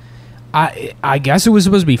like, I guess it was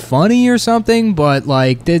supposed to be funny or something, but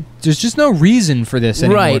like, there's just no reason for this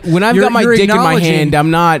anymore. Right. When I've You're- got my you're dick in my acknowledging- hand,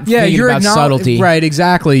 I'm not thinking you're about subtlety. Right,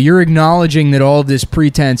 exactly. You're acknowledging that all of this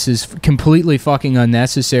pretense is completely fucking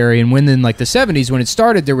unnecessary. And when in like the 70s, when it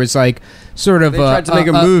started, there was like sort of They tried to make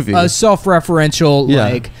a movie. a self-referential Yeah.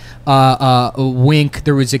 like a wink.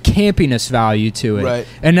 There was a campiness value to it. Right.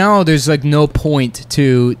 And now there's like no point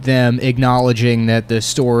to them acknowledging that the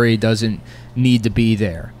story doesn't need to be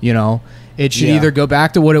there. You know, it should Yeah. either go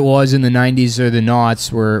back to what it was in the 90s or the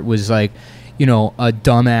noughts, where it was like, you know, a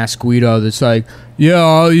dumbass Guido that's like,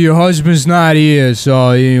 "Yeah, your husband's not here,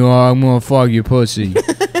 so you know, I'm gonna fuck your pussy,"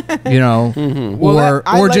 you know, Well, or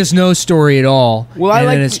I like- just no story at all. Well, I and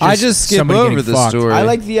then like- it's I just skip somebody over getting the fucked. story. I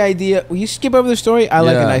like the idea. Will you skip over the story? I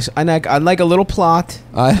like a Yeah. nice. I like a little plot,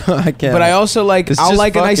 I can't. but I also like. It's I'll just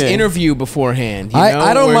like a nice fucking- interview beforehand. You know,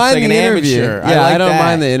 I don't where it's mind like the an interview. amateur. Yeah, like I don't that.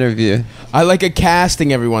 mind the interview. I like a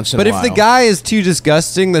casting every once in But a if while. the guy is too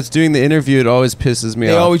disgusting that's doing the interview, it always pisses me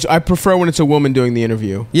off. I prefer when it's a woman doing the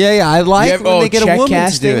interview. Yeah, I like have- when oh, they get a check woman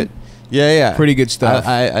casting? to do it. Yeah. Pretty good stuff.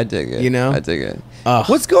 I dig it. You know? I dig it. Ugh.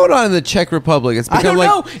 What's going on in the Czech Republic? It's I become don't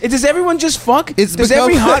like know. Does everyone just fuck? It's Does become-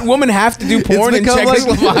 every hot woman have to do porn in become like-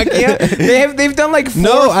 Czechoslovakia? They've done like 4,000.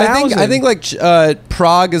 no. I think like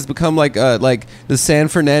Prague has become like the San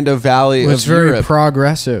Fernando Valley Well, it's of very Europe.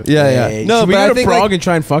 progressive. Yeah. Hey, No, should we but go I to think Prague like, and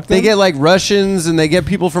try and fuck them? they get like Russians and they get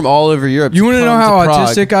people from all over Europe. You want to know come how to Prague.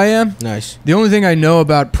 autistic I am? nice. The only thing I know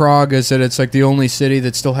about Prague is that it's like the only city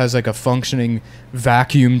that still has like a functioning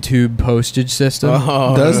vacuum tube postage system.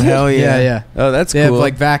 Oh, Does it? hell yeah. yeah. Oh, that's They cool. have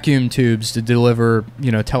like vacuum tubes to deliver,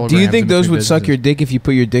 you know, telegrams. Do you think in those between would suck your businesses. dick if you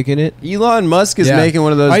put your dick in it? Elon Musk is Yeah. making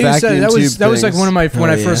one of those I used to- vacuum that tube was that was like things. one of my when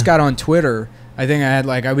Oh, I first yeah. got on Twitter. I think I had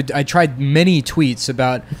like I tried many tweets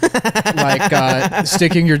about like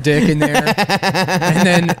sticking your dick in there,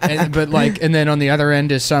 and then on the other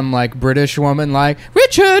end is some like British woman like,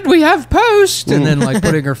 "Richard, we have post," and then like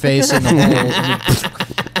putting her face in the hole,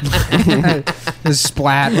 the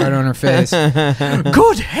splat right on her face.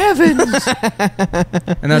 Good heavens!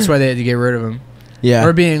 And that's why they had to get rid of him. Yeah.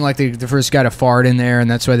 Or being like the first guy to fart in there,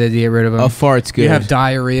 and that's why they had to get rid of him. A fart's good. You have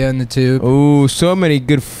diarrhea in the tube. Oh, so many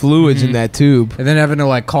good fluids in that tube. And then having to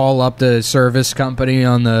like call up the service company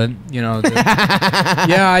on the, you know,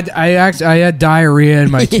 yeah, I had diarrhea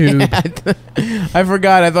in my tube. I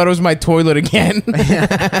forgot. I thought it was my toilet again.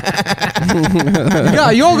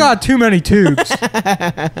 Yeah, you all got too many tubes.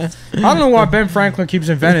 I don't know why Ben Franklin keeps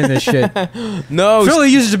inventing this shit. No. Philly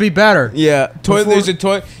used to be better. Yeah. Toilet. Before- There's a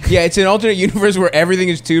toilet. Yeah, it's an alternate universe where everything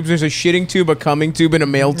is tubes. There's a shitting tube, a coming tube, and a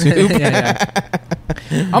male tube. Yeah.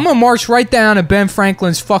 I'm gonna march right down to Ben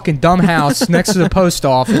Franklin's fucking dumb house next to the post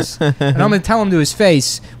office, and I'm gonna tell him to his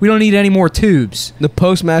face, "We don't need any more tubes." The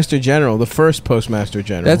Postmaster General, the first Postmaster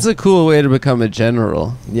General. That's a cool way to become a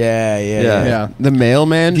general. yeah. Yeah. The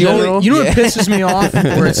mailman The only- general. You know Yeah. what pisses me off?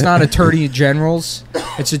 Where it's not attorney generals,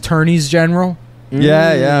 it's attorneys general.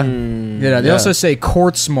 yeah. Yeah, they Yeah. also say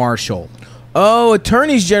courts martial. Oh,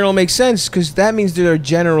 attorneys general makes sense because that means they're a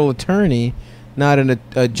general attorney, Not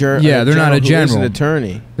a general. Yeah, they're not a Who is general. an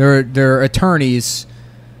attorney. They're attorneys,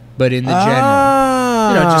 but in the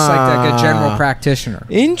general. Just like a general practitioner.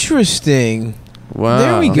 Interesting. Wow.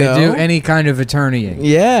 There we go. They do any kind of attorneying.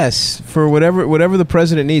 Yes, for whatever the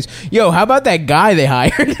president needs. Yo, how about that guy they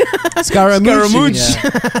hired? Scaramouche.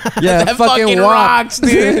 Yeah, that fucking rocks,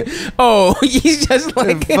 dude. Oh, he's just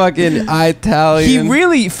like fucking Italian. he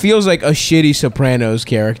really feels like a shitty Sopranos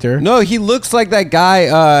character. No, he looks like that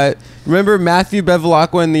guy. Remember Matthew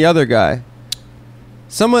Bevilacqua and the other guy?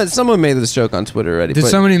 Someone made this joke on Twitter already. Did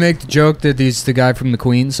somebody make the joke that he's the guy from the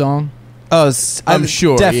Queen song? Oh, I'm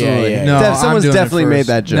sure. Definitely. Yeah. No, I'm Someone's doing it definitely made first.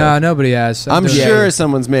 that joke. No, nobody has. I'm doing it. sure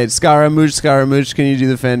someone's made Scaramouche. Can you do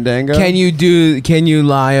the fandango? Can you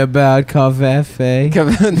lie about Covfefe?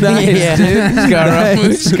 Nice, Yeah.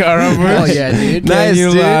 dude. Scaramouche. Hell yeah, dude. Nice, Can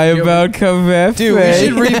you dude. lie about Covfefe? Dude, we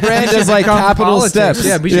should rebrand as like Become capital politics. steps.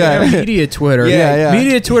 Yeah, we should have media Twitter. Yeah.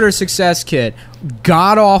 Media Twitter success kit.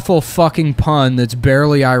 God awful fucking pun that's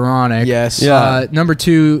barely ironic. Yes. Yeah. Number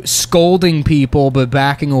 2, scolding people but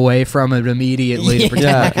backing away from it immediately to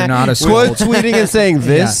pretend like you're not a Quote scold. tweeting and saying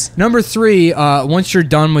this. Yeah. Number 3, once you're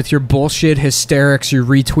done with your bullshit hysterics, you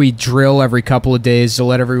retweet drill every couple of days to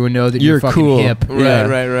let everyone know that you're fucking cool. hip.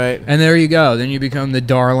 Right. And there you go. Then you become the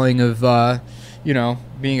darling of,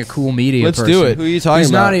 being a cool media Let's person. do it. Who are you talking He's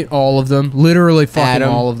about? not all of them. Literally fucking Adam.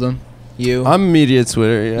 all of them. You. I'm media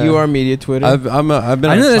Twitter. Yeah. You are media Twitter. I've been. I on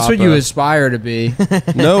know that's top what you of- aspire to be.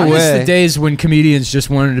 No I miss the way. days when comedians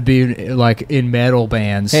just wanted to be like in metal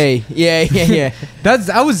bands. Hey, yeah.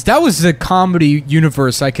 that was the comedy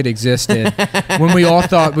universe I could exist in. When we all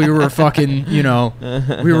thought we were fucking, we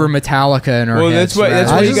were Metallica in our Well, heads.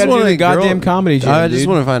 that's I why you just got to want do a the goddamn girl- comedy jam, I just dude.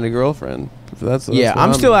 want to find a girlfriend. That's Yeah, what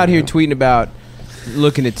I'm still out here doing. tweeting about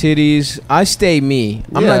looking at titties. I stay me.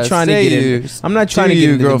 I'm Yeah, not trying to stay get you. in. I'm not trying to Do get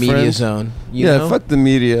you, into the media girlfriend. zone. You Yeah, know? fuck the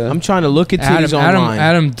media. I'm trying to look at titties online.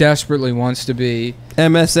 Adam desperately wants to be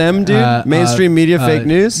MSM, dude. Mainstream media, fake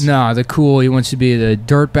news. No, the cool. He wants to be the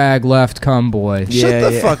dirtbag left cum boy. Yeah.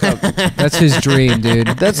 Shut the fuck up. That's his dream, dude.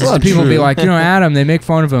 That's Is not people true. be like, Adam. They make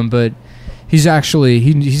fun of him, but he's actually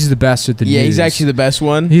he's the best at the news. Yeah, he's actually the best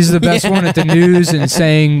one. He's the best one at the news and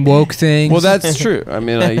saying woke things. Well, that's true. I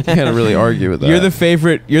mean, I can't really argue with that. You're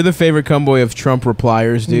the favorite cumboy of Trump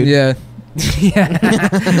repliers, dude. Yeah. Yeah.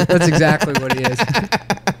 That's exactly what he is.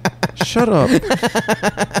 Shut up.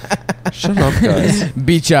 Shut up, guys.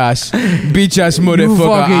 Bichas,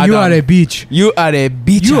 motherfucker. You are a Adam. bitch. You are a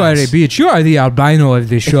bitch. You are a bitch. You are the albino of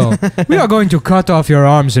the show. We are going to cut off your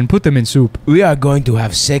arms and put them in soup. We are going to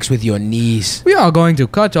have sex with your knees. We are going to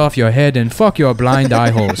cut off your head and fuck your blind eye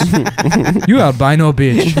holes. You albino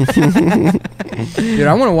bitch. Dude,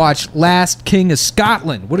 I want to watch Last King of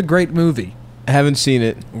Scotland. What a great movie. I haven't seen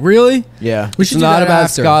it. Really? Yeah. We should It's do not that about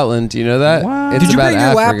after. Scotland. Do you know that? What? It's Did you about bring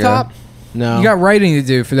your Africa. laptop? No. You got writing to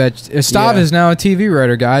do for that. Stav Yeah. is now a TV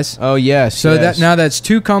writer, guys. Oh yes. So yes. that now that's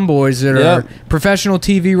 2 cum boys that Yep. are professional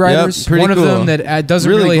TV writers. pretty One cool. of them that doesn't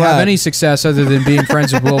Really really have glad. any success other than being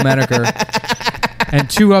friends with Will Menaker, and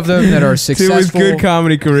 2 of them that are two successful, with good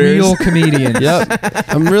comedy careers. real comedians. Yep.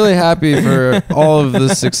 I'm really happy for all of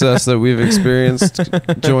the success that we've experienced.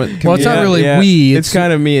 Joint Well, it's not Yeah, really yeah. we. It's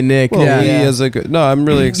kind of me and Nick. Well, Yeah. we as a good. No, I'm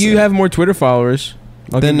really excited. You have more Twitter followers.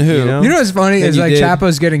 Than who? You know what's funny Than is you like did.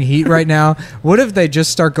 Chapo's getting heat right now. What if they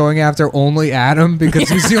just start going after only Adam because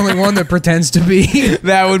he's the only one that pretends to be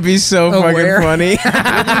That would be so Aware. fucking funny.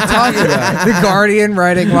 the Guardian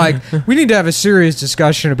writing like, we need to have a serious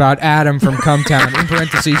discussion about Adam from Cumtown, in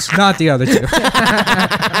parentheses, not the other 2.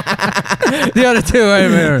 The other 2, wait a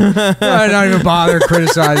minute. I don't even bother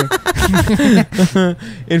criticizing.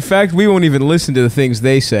 In fact, we won't even listen to the things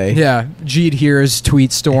they say. Yeah, Jeet here's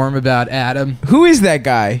tweet storm about Adam. Who is that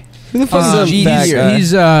guy? Who the fuck Some is G fat here? guy.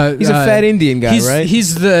 He's He's a fat Indian guy, right?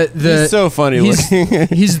 He's the He's so funny he's, looking.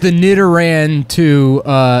 he's the Nidoran to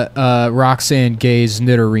Roxanne Gay's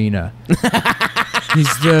Nidorina. He's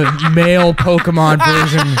the male Pokemon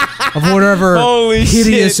version of whatever Holy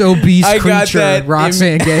hideous shit. obese I got creature that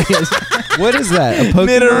Roxanne Gay is. What is that? A Pokemon?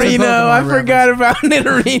 Nidorino, I Pokemon forgot about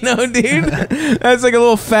Nidorino, dude. That's like a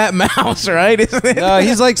little fat mouse, right? Isn't it?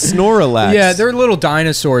 He's like Snorlax. Yeah, they're little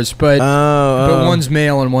dinosaurs, but Oh, one's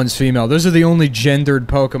male and one's female. Those are the only gendered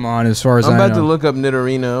Pokemon as far as I'm I about know. to lolook up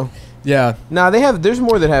Nidorino. Yeah. Nah, there's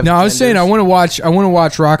more that have. No, I was saying I genders. want to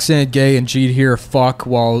watch Roxanne Gay and Jeet here fuck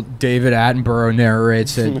while David Attenborough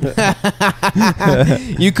narrates it.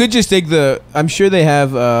 You could just take I'm sure they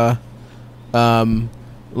have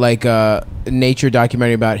like a nature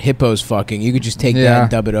documentary about hippos fucking. You could just take that Yeah. and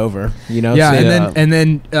dub it over. You know? Yeah, So- and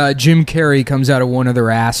then Jim Carrey comes out of one of their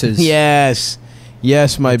asses. Yes,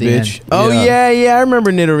 my At the bitch. end. Oh Yeah. yeah, I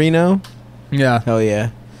remember Nidorino. Yeah. Hell yeah.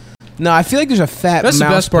 No, I feel like there's a fat. That's the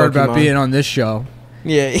mouse best part about Pokemon. being on this show.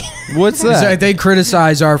 Yeah. What's Is that? that they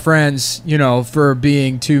criticize our friends, for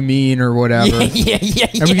being too mean or whatever. yeah.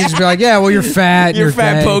 And we can just be like, yeah, well, you're fat. You're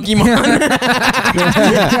fat fat. Pokemon.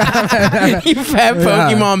 You fat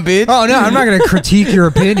Pokemon bitch. Oh, no, I'm not going to critique your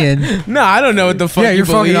opinion. No, I don't know what the fuck Yeah, you you're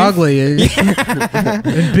fucking believe. ugly. And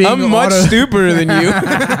being I'm much stupider than you.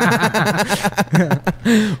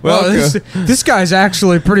 Well, this guy's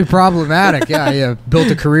actually pretty problematic. Yeah, built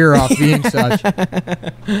a career off being such.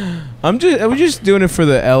 I'm just doing it for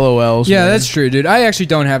the LOLs. Yeah, man. that's true, dude. I actually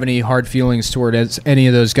don't have any hard feelings toward any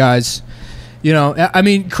of those guys. I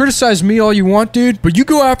mean, criticize me all you want, dude, but you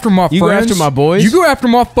go after my friends. You go after my boys? You go after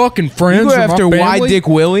my fucking friends. You go or after my Y family. Dick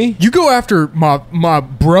Willie. You go after my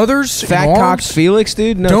brothers. Fat in Cock arms. Felix,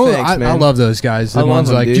 dude. No Don't, thanks, man. I love those guys. The I love ones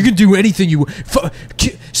them, like, dude. you can do anything you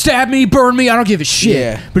stab me, burn me. I don't give a shit.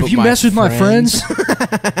 Yeah, but if you my mess with my friends,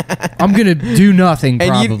 I'm gonna do nothing.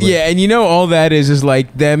 Probably. And all that is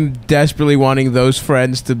like them desperately wanting those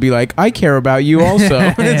friends to be like, I care about you also.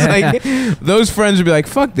 And it's like those friends would be like,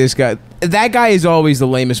 fuck this guy. That guy is always the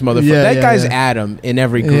lamest motherfucker. Yeah, that yeah, guy's yeah. Adam in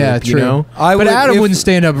every group. Yeah, true. You know? But Adam wouldn't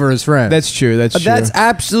stand up for his friends. That's true. That's true. That's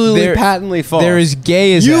absolutely They're- patently false. They're as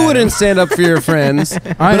gay as You Adam. wouldn't stand up for your friends,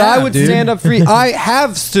 but I have, would dude. stand up for you. I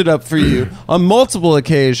have stood up for you on multiple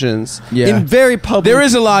occasions. Yeah. In very public. There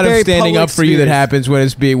is a lot of very standing public up for you that spheres. happens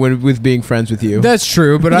with being friends with you. That's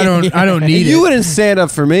true, but I don't need You it. wouldn't stand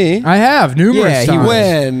up for me. I have numerous Yeah, he times. would.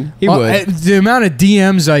 When? He would. The amount of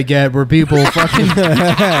DMs I get where people fucking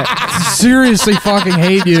seriously fucking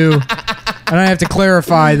hate you, and I have to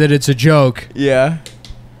clarify that it's a joke. Yeah.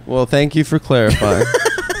 Well, thank you for clarifying.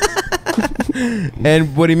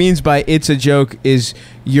 And what he means by it's a joke is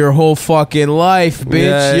your whole fucking life, bitch.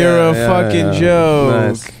 Yeah, You're a yeah, fucking yeah.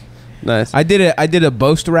 joke. Nice. I did a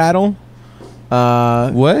boast rattle.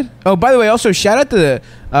 What? Oh, by the way, also shout out to the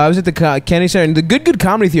I was at the Kennedy Center and the Good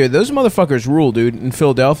Comedy Theater. Those motherfuckers rule, dude. In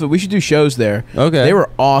Philadelphia, we should do shows there. Okay. They were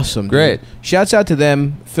awesome. Dude. Great. Shouts out to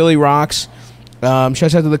them. Philly rocks.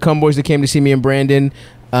 Shouts out to the Cumboys that came to see me in Brandon.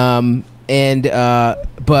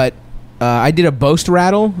 But I did a boast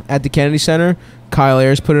rattle at the Kennedy Center. Kyle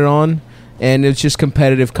Ayers put it on, and it's just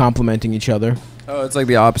competitive complimenting each other. Oh, it's like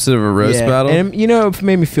the opposite of a roast Yeah. battle. And it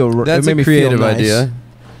made me feel. That's it made a me creative feel nice. idea.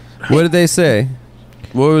 What did they say?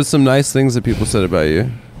 What were some nice things that people said about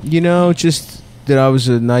you? Just that I was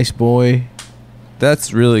a nice boy.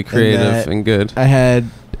 That's really creative and good. I had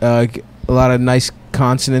a lot of nice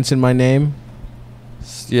consonants in my name.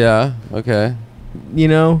 Yeah. Okay.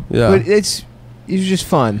 Yeah. But it was just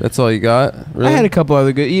fun. That's all you got? Really? I had a couple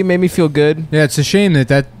other good. It made me feel good. Yeah, it's a shame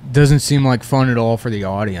that doesn't seem like fun at all for the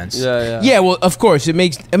audience. Yeah. Yeah, well, of course it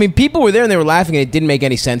makes. I mean, people were there and they were laughing, and it didn't make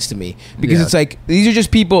any sense to me because Yeah. it's like these are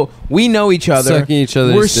just people we know each other, Sucking each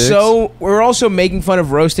other's dicks. we're also making fun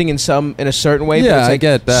of roasting in a certain way. Yeah, but it's I like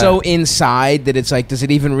get that. So inside that it's like, does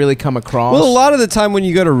it even really come across? Well, a lot of the time when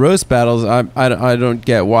you go to roast battles, I don't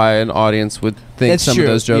get why an audience would think That's some true. of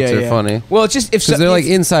those jokes Yeah, are yeah. funny. Well, it's just Because they're like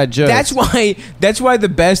inside jokes. That's why the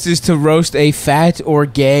best is to roast a fat or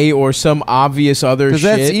gay or some obvious other shit.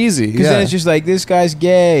 Because that's easy. Because then it's just like, this guy's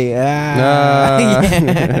gay.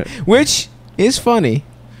 Yeah. Which is funny.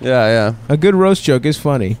 yeah. A good roast joke is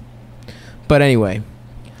funny. But anyway.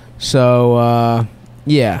 So,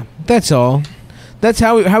 yeah. That's all. That's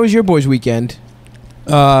how was your boys' weekend?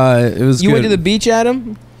 It was You good. went to the beach,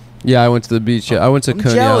 Adam? Yeah, I went to the beach. I went to I'm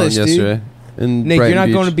Coney jealous, Island dude. yesterday. In Nick, Brighton you're not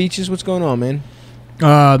Beach. going to beaches? What's going on, man?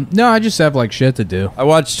 No, I just have like shit to do. I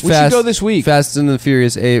watched We should go this week. Fast and the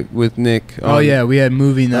Furious 8 with Nick. Oh yeah, we had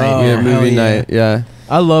movie night. Oh, we had hell movie yeah. night. Yeah,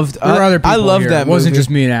 I loved There were other people I loved here. that It wasn't movie. just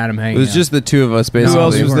me and Adam hanging it was out. just the two of us basically.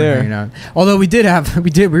 else we was weren't there? hanging out. Although we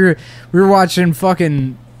were watching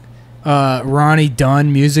fucking Ronnie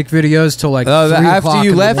Dunn music videos till like 3 after o'clock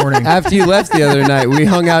you in left, the morning. after you left the other night, we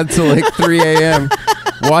hung out till like 3 a.m.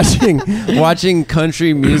 watching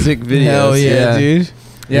country music videos. Hell yeah, dude.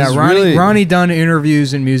 Yeah, It's Ronnie, really- Ronnie Dunn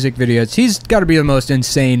interviews and music videos. He's got to be the most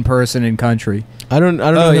insane person in country. I don't know.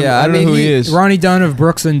 Oh, yeah, I don't know who he is. Ronnie Dunn of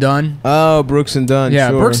Brooks and Dunn. Oh, Brooks and Dunn. Yeah,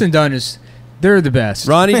 sure. Brooks and Dunn they're the best.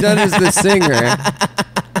 Ronnie Dunn is the singer.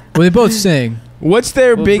 Well, they both sing. What's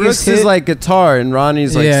their Well, biggest Brooks hit? is like guitar and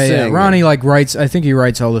Ronnie's like yeah, sing. Ronnie like writes. I think he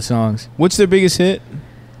writes all the songs. What's their biggest hit?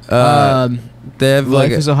 They have Life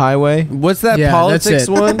like is a Highway. what's that Yeah, that's politics it.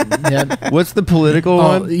 one? Yeah. What's the political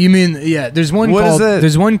Oh, one? you mean there's one What is called it?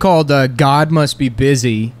 there's one called God Must Be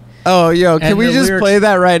Busy. Oh, yo, can and we the just lyrics- play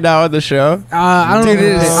that right now on the show? I don't Dude, know.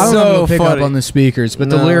 it is I don't know so if it'll pick funny. up on the speakers, but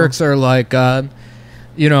the No. lyrics are like,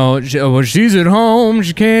 well, she's at home,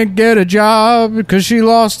 she can't get a job because she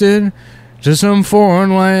lost it. to some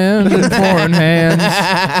foreign land and foreign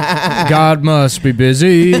hands. God must be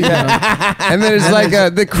busy. And then it's like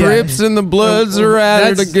the Crips and the Bloods are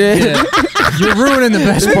at it That's- again. yeah. You're ruining the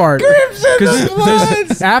best part.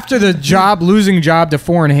 Because after the losing job to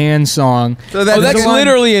foreign hands song, So Oh, that's the line-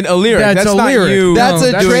 literally a lyric. That's That's a not lyric. you. That's No,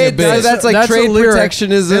 a that's doing trade. bit. So that's like That's a trade lyric.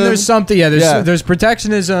 protectionism. Then there's something. Yeah, Yeah. there's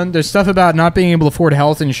protectionism. There's stuff about not being able to afford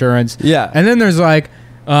health insurance. Yeah. And then there's like,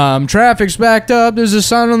 traffic's backed up. There's a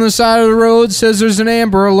sign on the side of the road says there's an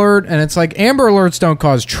Amber Alert, and it's like Amber Alerts don't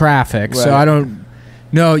cause traffic, so Right. I don't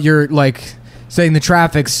know. You're like saying the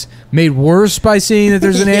traffic's made worse by seeing that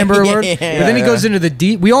there's an Amber Alert. But then he goes into the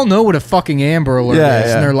deep. We all know what a fucking Amber Alert Yeah, is,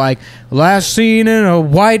 yeah. and they're like, last seen in a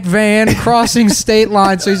white van crossing state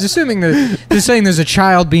lines. So he's assuming that they're saying there's a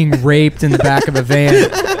child being raped in the back of a van.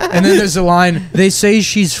 And then there's a line, they say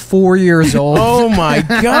she's 4 years old. Oh my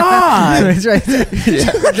god. That's right.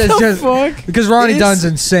 That's just- Fuck. because Ronnie It is- Dunn's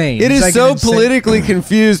insane. It He's is like so an insane- politically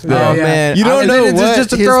confused, though. Oh, man. You don't And know then what it's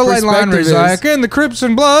just a his throwaway line where perspective he's is. like, and the Crips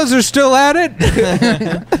and Bloods are still at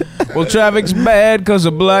it. Well, traffic's bad because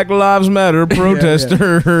of Black Lives Matter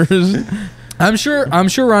protesters. I'm sure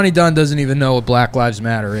Ronnie Dunn doesn't even know what Black Lives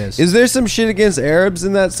Matter is. Is there some shit against Arabs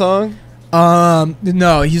in that song?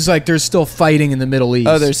 No, he's like, there's still fighting in the Middle East.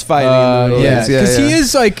 Oh, there's fighting. in the Middle Yeah, East. because he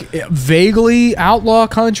is like vaguely outlaw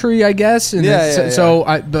country, I guess. And Yeah, it's- yeah, yeah. so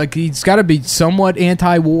like he's got to be somewhat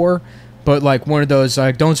anti-war, but like one of those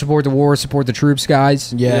like don't support the war, support the troops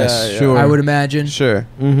guys. Yes, Yeah, yeah. sure. I would imagine. Sure.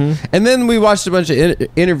 Mm-hmm. And then we watched a bunch of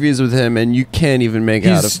interviews with him, and you can't even make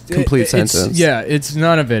out a complete sentence. Yeah, it's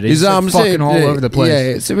none of it. He's He's like, fucking all over the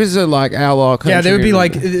place. Yeah, it was a like outlaw country. Yeah, they would be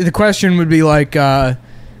like, the question would be like,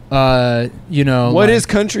 you know, what like, is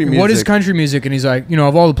country music? What is country music? And he's like, you know,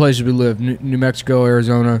 of all the places we live, New Mexico,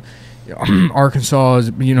 Arizona, Arkansas,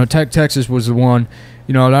 is, you know, Texas was the one.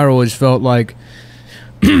 You know, that always felt like,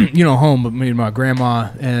 you know, home with me and my grandma,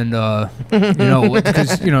 and you know,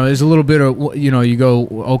 because you know, there's a little bit of, you know, you go,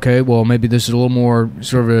 okay, well, maybe this is a little more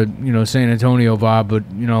sort of a, you know, San Antonio vibe, but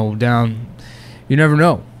you know, down, you never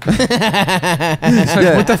know. It's like,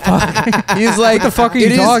 Yeah. what the fuck? He's like, What the fuck are you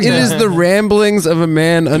it is- talking It is about? the ramblings of a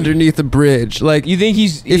man underneath a bridge. Like, You think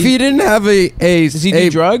he's if he didn't have does he do a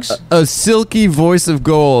drugs? a silky voice of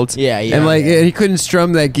gold, Yeah, yeah. and like he couldn't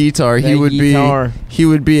strum that guitar, he That would guitar. be he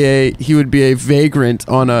would be a vagrant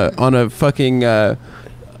on a fucking Do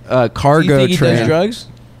cargo you think he train. does drugs?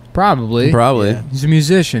 Probably. Probably. He's a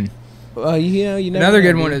musician. Yeah, you never Another know,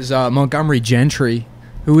 good dude. one is Montgomery Gentry,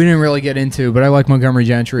 who we didn't really get into, but I like Montgomery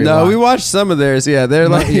Gentry a No, lot. we watched some of theirs. Yeah, they're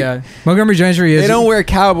like yeah. Montgomery Gentry is... they don't wear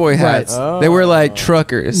cowboy hats. Right. They wear like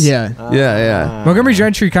truckers. Yeah. Yeah. Montgomery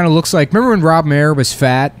Gentry kind of looks like... Remember when Rob Mayer was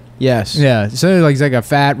fat? Yes. Yeah. So like he's like a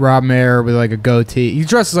fat Rob Mayer with like a goatee. He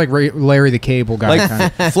dresses like Larry the Cable Guy Like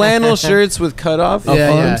kind of. flannel shirts with cutoff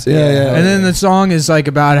Yeah, arms. yeah. yeah. And then the song is like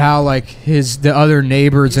about how like the other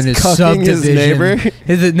neighbors in his cucking his subdivision, neighbor.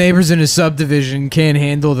 the neighbors in his subdivision can't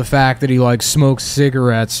handle the fact that he like smokes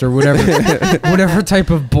cigarettes or whatever, whatever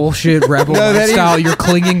type of bullshit rebel No, that he- lifestyle you're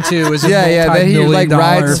clinging to as a yeah, that he like multi-million-dollar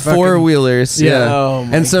rides fucking- four wheelers. Yeah. Yeah, Oh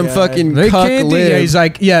my and some God. fucking They cuck can't do, live. yeah, he's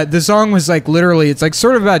like, yeah, the song was like literally, it's like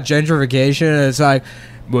sort of about gentrification. And it's like,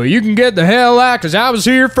 well, you can get the hell out because I was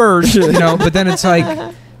here first, you know. But then it's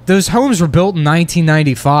like, those homes were built in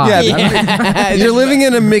 1995. Yeah, Yeah. You're living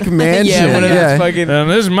in a McMansion. Yeah, one of those yeah. fucking.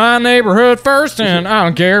 This is my neighborhood first, and I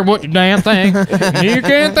don't care what you damn think. You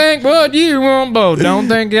can think what you want, but don't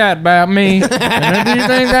think that about me. And if you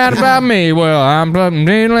think that about me, well, I'm putting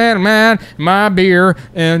man my beer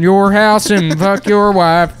in your house and fuck your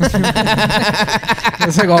wife.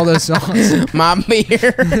 It's like all those songs. My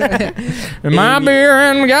beer. And my beer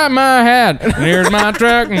and got my hat. And here's my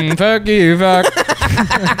truck and fuck you, fuck.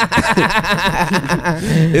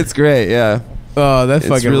 It's great. Yeah. Oh, that It's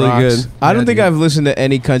fucking really rocks. good. I Yeah, don't think dude. I've listened to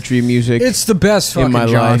any country music. It's the best In fucking my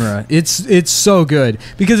life. genre. It's so good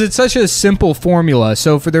because it's such a simple formula.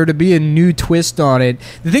 So for there to be a new twist on it,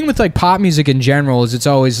 the thing with like pop music in general is it's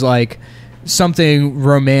always like something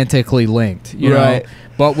romantically linked, you Right. know.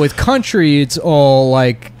 But with country, it's all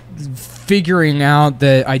like figuring out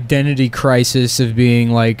the identity crisis of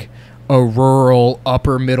being like a rural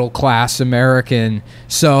upper middle class American.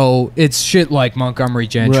 So it's shit like Montgomery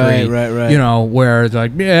Gentry, Right. you know, where it's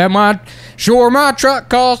like, yeah, my truck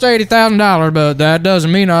cost $80,000, but that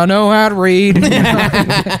doesn't mean I know how to read.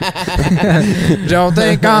 Don't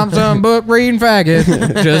think I'm some book reading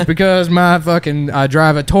faggot just because I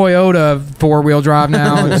drive a Toyota 4-wheel drive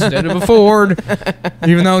now instead of a Ford,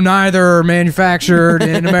 even though neither are manufactured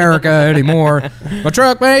in America anymore. My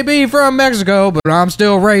truck may be from Mexico, but I'm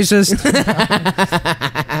still racist.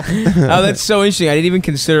 Oh, that's so interesting. I didn't even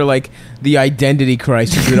consider like the identity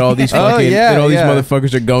crisis that all these fucking that all these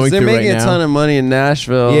motherfuckers are going They're through right making now. a ton of money in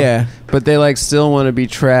Nashville. Yeah. But they like still want to be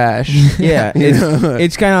trash. Yeah,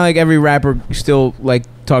 it's kind of like every rapper still like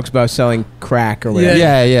talks about selling crack or whatever.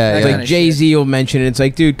 Yeah. It's like Jay-Z will mention it. It's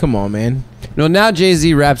like, dude, come on, man. No, now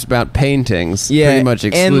Jay-Z raps about paintings. Yeah, pretty much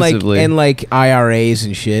exclusively. and like IRAs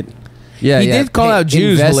and shit. Yeah, he did call out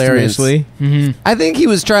Jews investments. hilariously. Mm-hmm. I think he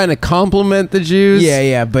was trying to compliment the Jews.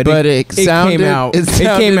 Yeah, but it came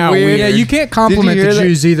out weird. Yeah, you can't compliment Did you the hear that?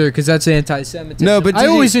 Jews either because that's anti-Semitism. No, but I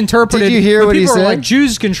always interpreted. did you hear when what he people are said? like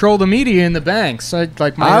Jews control the media and the banks. My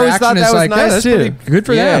I always thought reaction that is was like, nice, that's too. pretty good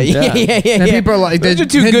for Yeah, them. yeah. And people are like, those are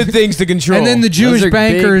two good things to control. And then the Jewish are big-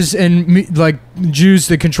 bankers and like Jews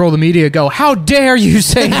that control the media go, "How dare you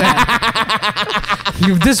say that?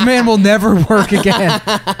 This man will never work again."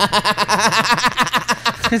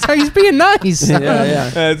 It's like he's being nice. Yeah.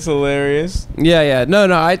 That's hilarious. Yeah. No.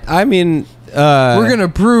 I mean, We're gonna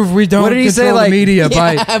prove we don't What did he control say, like- the media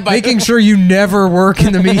by making sure you never work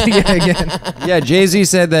in the media again. yeah. Jay-Z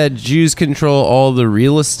said that Jews control all the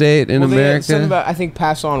real estate in America. Something about, I think,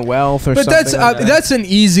 pass on wealth or But something. that's an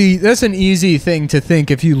easy thing to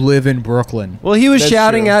think if you live in Brooklyn. Well, he was That's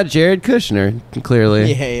shouting true. out Jared Kushner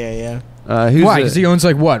clearly. Yeah. Who's Why? a- Because he owns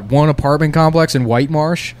like what, one apartment complex in White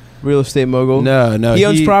Marsh? Real estate mogul. No. He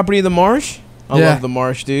owns property in the Marsh. I Yeah. love the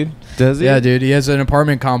Marsh, dude. Does he? Yeah, dude. He has an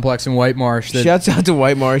apartment complex in White Marsh. That, Shouts out to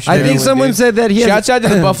White Marsh. I think Maryland, someone dude. said that he Shouts out to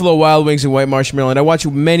the Buffalo Wild Wings in White Marsh, Maryland. I watch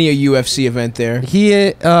many a UFC event there. he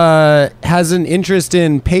has an interest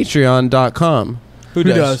in Patreon.com. Who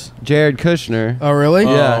does? Jared Kushner. oh, really?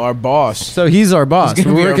 Yeah. Oh, our boss. So he's our boss. He's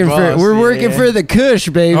gonna We're be our working boss. for Yeah, yeah. for the Kush,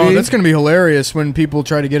 baby. Oh, that's gonna be hilarious when people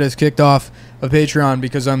try to get us kicked off of Patreon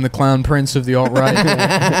because I'm the clown prince of the alt right,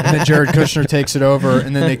 and then Jared Kushner takes it over,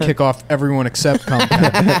 and then they kick off everyone except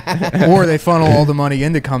Cumtown, or they funnel all the money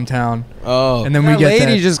into Cumtown, Oh. and then we That get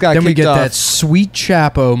lady that. just got then we kicked get off. that sweet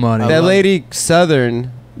Chapo money. that lady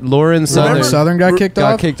Southern, Lauren Southern, Southern, got kicked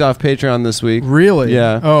got off. kicked off Patreon this week. Really?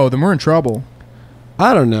 Yeah. Oh, then we're in trouble.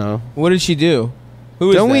 I don't know. What did she do? Who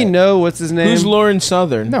is Don't we that? know what's his name? Who's Lauren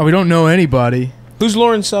Southern? No, we don't know anybody. Who's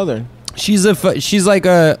Lauren Southern? She's she's like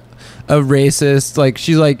a racist. Like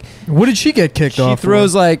she's like What did she get kicked she off?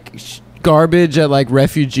 throws for? like garbage at like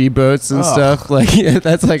refugee boats and Ugh. stuff. Like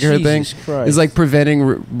that's like her thing. Jesus Christ. Is like preventing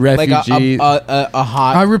Like refugee. a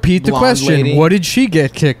hot. I repeat the blonde question. lady. What did she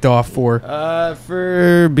get kicked off for?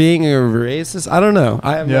 for being a racist. I don't know.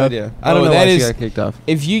 I have no Yeah. idea. I don't Oh, know that why she is- got kicked off.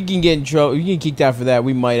 If you can get in trouble, if you get kicked out for that,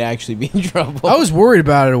 we might actually be in trouble. I was worried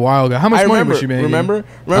about it a while ago. How much I money remember. was she making? Remember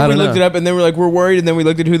I we don't looked know. it up and then we're like, we're worried, and then we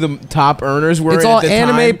looked at who the top earners were. It's at all the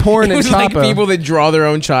anime time. porn It and was like Chapo. people that draw their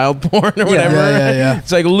own child porn or whatever. Yeah.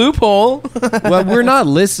 It's like loophole. Well, we're not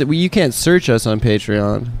listed. You can't search us on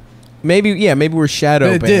Patreon. Maybe we're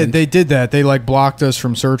shadow They banned. did that. They like blocked us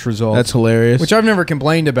from search results. That's hilarious. which I've never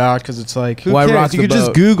complained about because it's like, Who Why cares? rock You the could just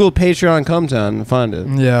boat? Google Patreon Cumtown and find it.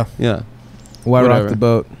 yeah. Yeah. Why whatever. rock the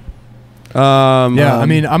boat? I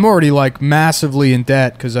mean, I'm already like massively in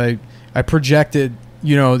debt because I projected,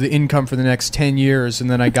 the income for the next 10 years, and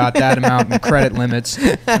then I got that amount in credit limits,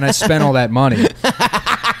 and I spent all that money.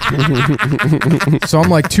 So I'm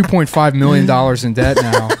like $2.5 million in debt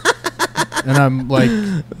now. And I'm like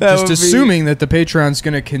just would be- assuming that the Patreon's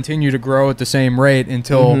going to continue to grow at the same rate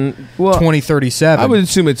until Well, 2037. I would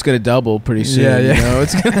assume it's going to double pretty soon. Yeah. You know?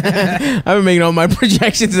 It's gonna I've been making all my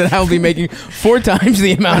projections that I'll be making 4 times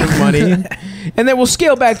the amount of money, and then we'll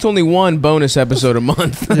scale back to only one bonus episode a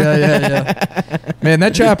month. yeah. Man,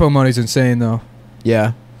 that Chapo money's insane, though.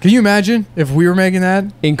 Yeah, Can you imagine if we were making that?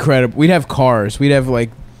 incredible. We'd have cars. We'd have like,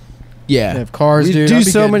 We'd yeah, have cars, We dude. do I'd be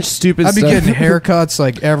so getting- much stupid I'd be stuff. getting haircuts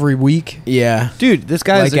like every week. yeah. Dude, this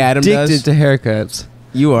guy's Like Adam addicted does. to haircuts.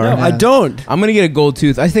 You are. No, I Yeah. don't. I'm gonna get a gold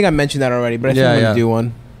tooth. I think I mentioned that already, but I think Yeah, I'm gonna yeah. do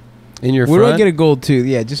one. In your Where do front? I get a gold tooth?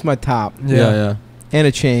 Yeah, just my top Yeah. and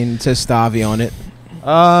a chain. It says Stavi on it.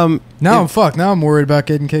 Now I'm fucked. Now I'm worried about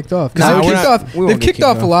getting kicked off. 'Cause Nah, they've we're kicked not- off. we won't They've get kicked kicked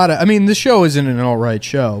off a off. lot of. I mean, the show isn't an all right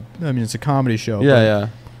show. I mean, it's a comedy show. Yeah, but yeah.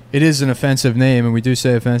 It is an offensive name, and we do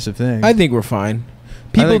say offensive things. I think we're fine.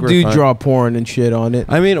 I People think we're do fine. draw porn and shit on it.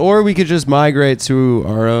 I mean, or we could just migrate to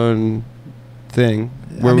our own thing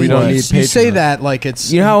where we mean, don't you, need you say Patreon. that like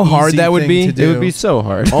it's You know how an hard easy that would thing be? to It do. would be so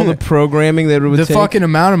hard. All the programming that it would the take. fucking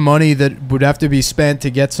amount of money that would have to be spent to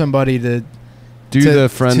get somebody to Do the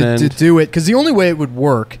front to end. do it, because the only way it would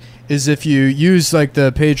work is if you use like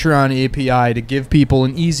the Patreon API to give people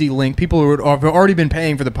an easy link. People who have already been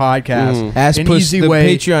paying for the podcast. Mm. ass an pussy, easy the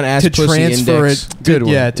way Patreon ass to pussy transfer index. it. Good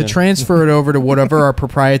one. Yeah, to Yeah. transfer it over to whatever our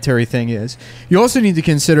proprietary thing is. You also need to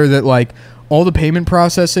consider that like all the payment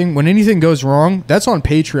processing, when anything goes wrong, that's on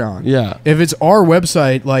Patreon. Yeah. If it's our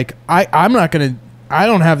website, like I'm not gonna. I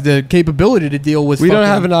don't have the capability to deal with. We don't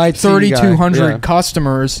have an IT guy. 3,200 Yeah.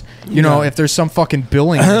 customers. You know, if there's some fucking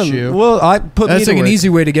billing issue. Well, I put That's me to like an work. easy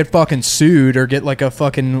way to get fucking sued or get like a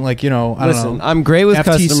fucking like, you know, I Listen, don't know, I'm great with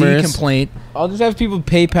FTC customers. complaint. I'll just have people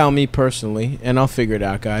PayPal me personally, and I'll figure it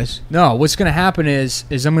out, guys. No, what's gonna happen is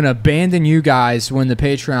I'm gonna abandon you guys when the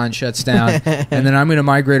Patreon shuts down, and then I'm gonna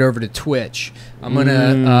migrate over to Twitch. I'm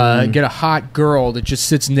gonna get a hot girl that just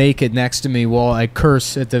sits naked next to me while I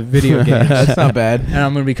curse at the video games, That's not bad. and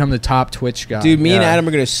I'm gonna become the top Twitch guy. Dude, me and Yeah. Adam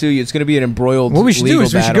are gonna sue you. It's gonna be an embroiled. What we should do legal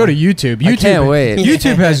is we should battle. go to YouTube. I can't wait.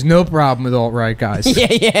 YouTube has no problem with alt-right guys.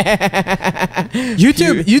 Yeah.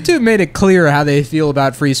 YouTube made it clear how they feel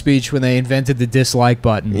about free speech when they invented the dislike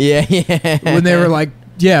button. Yeah. When they were like,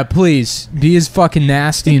 yeah, please be as fucking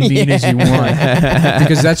nasty and mean as you want,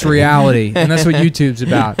 because that's reality, and that's what YouTube's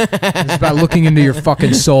about. It's about looking into your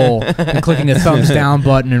fucking soul and clicking a thumbs down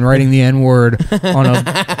button and writing the N-word on a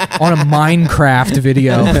Minecraft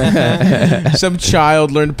video. Some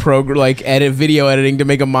child learned video editing to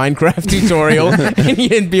make a Minecraft tutorial,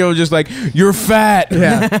 and people were just like, "You're fat."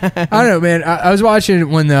 Yeah, I don't know, man. I was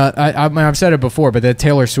watching when I've said it before, but the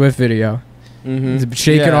Taylor Swift video. Mm-hmm.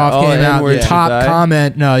 Shake It Yeah, Off all came out. N-words The top should die.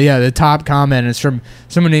 comment. No, yeah, the top comment is from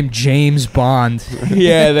someone named James Bond.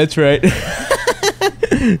 Yeah, that's right.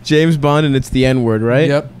 James Bond, and it's the N word, right?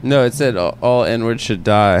 Yep. No, it said all N-words should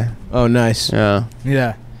die. Oh, nice. Yeah.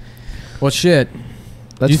 Yeah. Well, shit.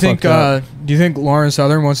 That's Do you think? fucked up. Do you think Lauren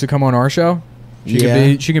Southern wants to come on our show? She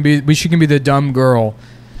Yeah. can be the dumb girl.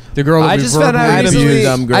 The girl that I we just found out verbally Adam, recently. you abused.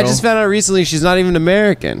 dumb girl. I just found out recently she's not even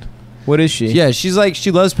American. What is she? Yeah, she's like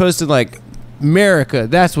she loves posting like America.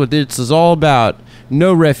 That's what this is all about.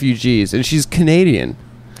 No refugees, and she's Canadian.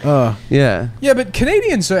 Yeah. Yeah, but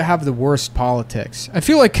Canadians have the worst politics. I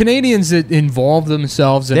feel like Canadians that involve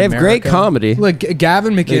themselves in They have great America- comedy. Like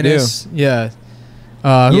Gavin They do. McInnes. Yeah. Who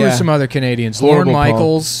are Yeah. some other Canadians? Horrible, Lorne Paul.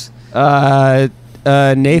 Michaels.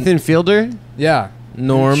 Nathan Fielder. Yeah.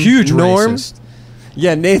 Norm. Huge Norm? racist.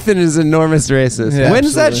 Yeah, Nathan is enormous racist. Yeah,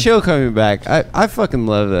 When's that absolutely. show coming back? I fucking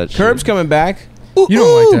love that show. Curb's coming back. You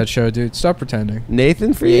don't like that show, dude. Stop pretending.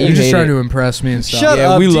 Nathan for Yeah, you? you You're just hate trying it. to impress me and stuff. Shut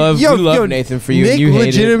Yeah, up. we dude. love Nathan for you. Nick You hate it.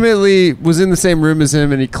 legitimately was in the same room as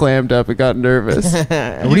him and he clammed up and got nervous. What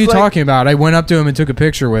are you talking about? I went up to him and took a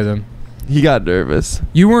picture with him. He got nervous.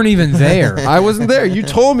 You weren't even there. I wasn't there. You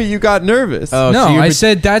told me you got nervous. Oh, No, so you're I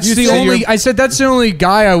said that's you the said only. you're- I said that's the only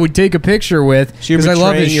guy I would take a picture with So you're because I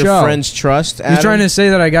love betraying his your show. friend's trust. He's Adam? trying to say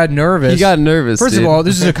that I got nervous. He got nervous. First dude. of all,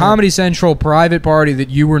 this is a Comedy Central private party that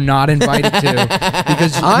you were not invited to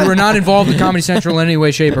because you were not involved in Comedy Central in any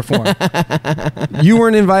way, shape, or form. you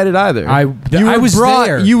weren't invited either. I were was brought,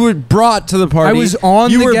 there. You were brought to the party. I was on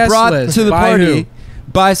you the were guest brought list. to the By party who?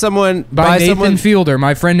 by someone. by Nathan someone. Fielder,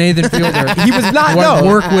 my friend Nathan Fielder. He was not. who I No,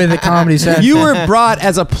 work with at Comedy Central. you were brought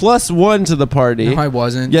as a +1 to the party. No, I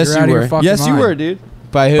wasn't. Yes, You're you out of your were. fucking Yes, you mind. were, dude.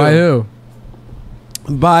 By who? By who?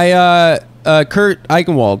 By Kurt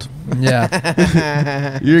Eichenwald.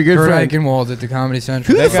 Yeah, You're a good Kurt friend. Eichenwald at the Comedy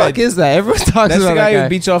Central. Who the That guy- fuck is that? Everyone talks That's about the guy that who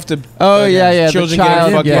beats off the. Oh, yeah, the children child.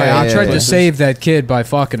 getting fucked Yeah, by yeah, I yeah, tried yeah. to save that kid by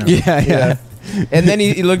fucking him. Yeah. And then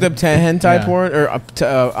he looked up hentai Yeah. porn or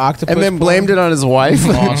octopus, And then blamed porn. it on his wife.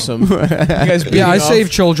 Awesome. You guys Yeah, I beating off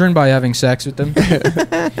save children by having sex with them.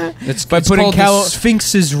 It's By it's putting called cal- the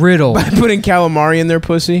Sphinx's riddle. by putting calamari in their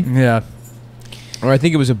pussy. Yeah. Or I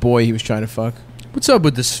think it was a boy he was trying to fuck. What's up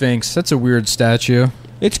with the Sphinx? That's a weird statue.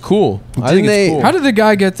 It's cool. I Didn't think they- it's cool. How did the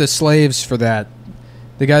guy get the slaves for that?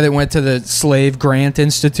 The guy that went to the Slave Grant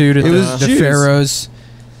Institute at It the, was the Jews. Pharaohs.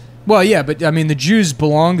 Well, yeah, but I mean the Jews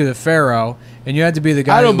belonged to the Pharaoh, and you had to be the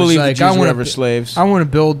guy. I don't who was believe like, the Jews were wanna ever bu- slaves. I want to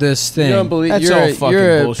build this thing. You don't believe That's you're all a, fucking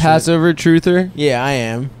you're a bullshit. Passover truther? Yeah, I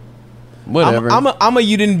am. Whatever. I'm a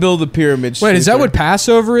you didn't build the pyramids. Wait, is that truther. what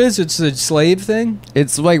Passover is? It's the slave thing.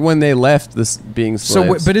 It's like when they left this being So,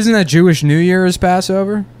 slaves. but isn't that Jewish New Year is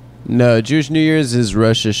Passover? No, Jewish New Year's is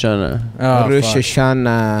Rosh Hashanah. Oh, Rosh fuck.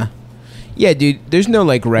 Hashanah? Yeah, dude. There's no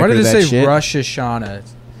like record Why did of it that say shit. Rosh Hashanah?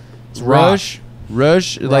 It's Rosh,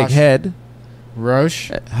 like Rosh. head.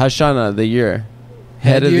 Rosh. Hashanah, the year.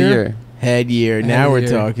 Head of the Headyear? year. Headyear. Now Head we're year.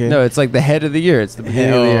 talking. No, it's like the head of the year. It's the beginning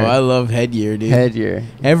of the Oh, year. I love headyear, dude. Head year.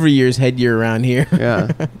 Every year's headyear around here.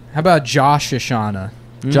 Yeah. How about Josh Hashanah?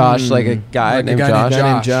 Josh, like a guy Like a named guy Josh. named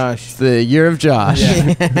Guy named Josh. Josh. It's the year of Josh.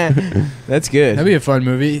 Yeah. That's good. That'd be a fun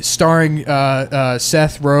movie starring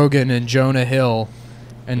Seth Rogen and Jonah Hill,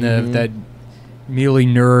 and that mealy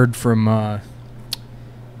nerd from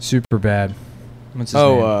Superbad. What's his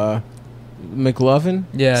name? McLovin.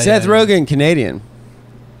 Yeah, Seth yeah. Rogen, Canadian.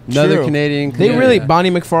 Another True. Canadian. They Yeah, really yeah. Bonnie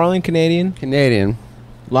McFarlane, Canadian. Canadian.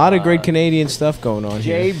 A lot of great Canadian stuff going on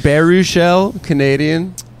Jay here. Baruchel,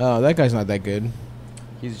 Canadian. Oh, that guy's not that good.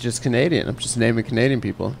 He's just Canadian. I'm just naming Canadian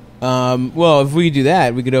people. Well, if we do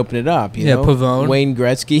that, we could open it up. You Yeah, know? Pavone. Wayne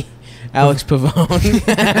Gretzky, Alex Pavone.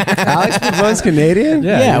 Alex Pavone's Canadian?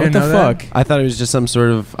 Yeah, Yeah, you what didn't the know that? fuck? I thought it was just some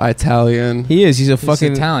sort of Italian. He is. He's a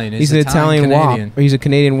fucking Italian. He's an Italian wop. Canadian. Or he's a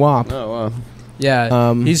Canadian wop. Oh, wow.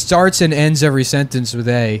 Yeah, he starts and ends every sentence with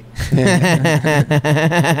A.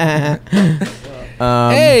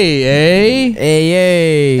 Hey, hey,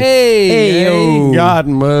 hey, hey, yo. God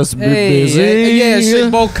must be busy.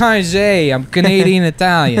 Yes, both kinds of A. I'm Canadian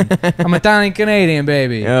Italian. I'm Italian Canadian,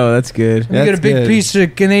 baby. Oh, that's good. We got a That's big good. piece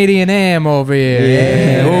of Canadian ham over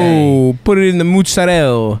here. Yeah. Oh, put it in the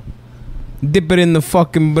mozzarella. Dip it in the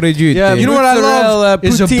fucking prosciutto. Yeah, You know what I Mozzarella love?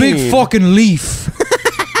 Is a big poutine. fucking leaf.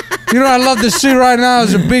 You know what I love to see right now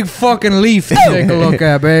is a big fucking leaf to take a look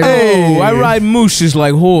at, baby. Oh, I ride mooses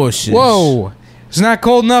like horses. Whoa. It's not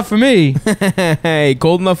cold enough for me. Hey,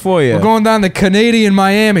 cold enough for you. We're going down to Canadian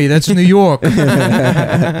Miami. That's New York. Drake.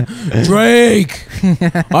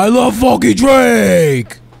 I love fucking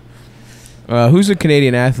Drake. Who's a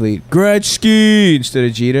Canadian athlete? Gretzky instead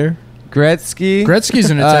of Jeter. Gretzky. Gretzky's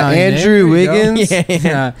an Italian Andrew name. There you go. Wiggins.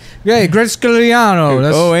 Yeah. Yeah, Gretzkyliano.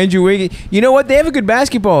 That's Oh, Andrew Wiggins. You know what? They have a good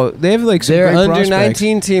basketball. They have like some Their great under prospects.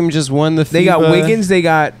 19 team just won the FIBA. They got Wiggins. They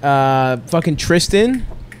got fucking Tristan.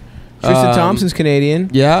 Tristan Thompson's Canadian.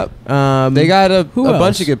 Yeah. They got a who bunch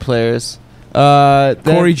else? of good players.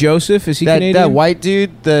 Corey Joseph, is he Canadian? That white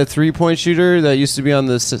dude, the 3-point shooter that used to be on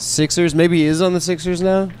the Sixers. Maybe he is on the Sixers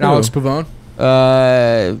now. Alex Pavone.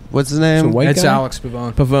 What's his It's a name? white It's guy? Alex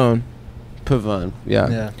Pavone. Pavone. Pavone.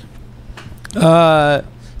 Yeah. Yeah.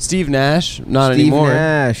 Steve Nash. Not Steve anymore.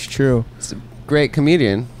 Nash, true. Great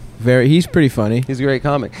comedian. He's pretty funny. He's a great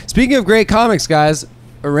comic. Speaking of great comics, guys,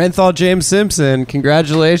 Orenthal James Simpson.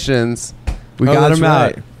 Congratulations. We Oh, got that's him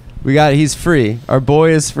right. out. He's free. Our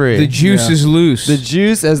boy is free. The juice Yeah. is loose. The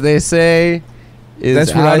juice, as they say, is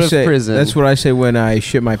That's what out I of say. prison. That's what I say when I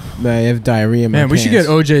shit I have diarrhea in my Man, we should pants.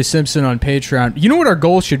 get OJ Simpson on Patreon. You know what our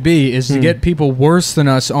goal should be is to get people worse than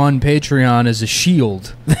us on Patreon as a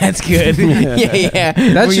shield. That's good. yeah.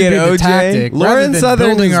 That We should get be the OJ. tactic. Lauren Rather than Southern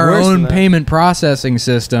building is our worse own than that. payment processing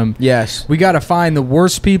system, Yes. we got to find the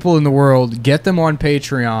worst people in the world, get them on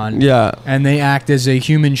Patreon, Yeah. and they act as a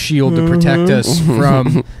human shield to protect us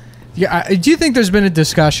from. Yeah, do you think there's been a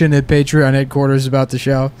discussion at Patreon headquarters about the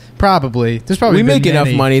show? Probably. There's probably We been make enough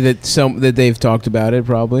many. money that they've talked about it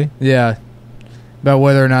probably. Yeah, about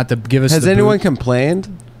whether or not to give us. Has the anyone boot.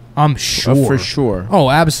 complained? I'm sure. For sure. Oh,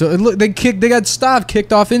 absolutely. Look, they got Stav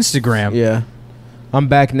kicked off Instagram. Yeah. I'm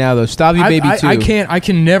back now though. Stavy baby too. I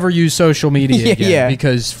can never use social media Yeah, again yeah.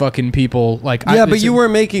 because fucking people like. Yeah, but you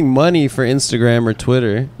weren't making money for Instagram or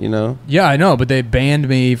Twitter, you know? Yeah, I know, but they banned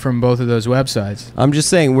me from both of those websites. I'm just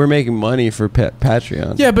saying we're making money for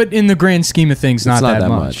Patreon. Yeah, but in the grand scheme of things, It's not that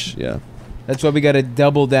much. Yeah. That's why we got to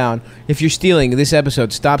double down. If you're stealing this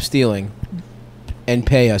episode, stop stealing and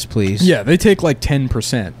pay us, please. Yeah, they take like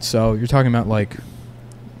 10%. So you're talking about like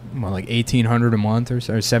 $1,800 a month or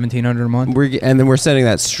 $1,700 a month. And then we're sending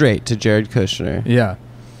that straight to Jared Kushner. Yeah.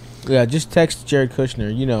 Yeah, just text Jared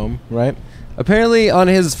Kushner. You know him, right? Apparently, on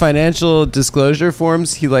his financial disclosure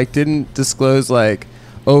forms, he didn't disclose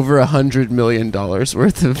over $100 million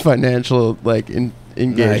worth of financial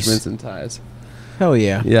engagements and ties. Hell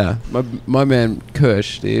yeah. Yeah, my man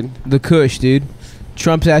Kush, dude. The Kush, dude.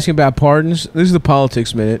 Trump's asking about pardons. This is the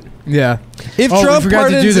politics minute. Yeah. If Oh, Trump we forgot to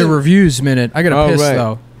do pardons the him- reviews minute. I got to Oh, piss right.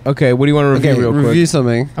 though. Okay, what do you want to review Okay, real quick? review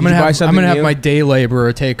something. I'm Did you buy gonna something have new? my day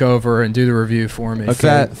laborer take over and do the review for me.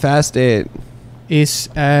 Okay. Fast 8. Is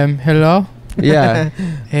hello. Yeah.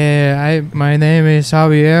 My name is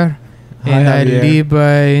Javier, and Hi, I Javier.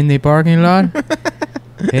 live in the parking lot.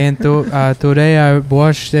 And today I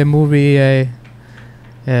watched the movie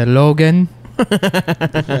Logan in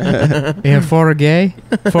 4J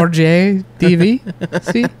TV.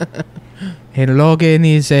 See, and Logan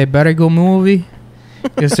is a very good movie.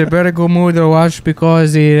 It's a very good movie to watch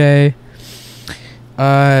because it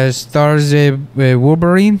stars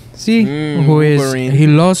Wolverine. See, who is Wolverine. he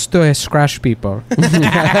loves to scratch people.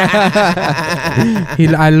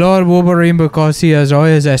 I love Wolverine because he is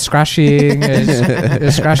always scratching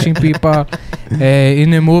people. In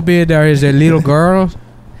the movie, there is a little girl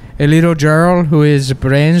who is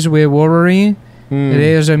friends with Wolverine.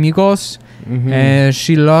 They are amigos, and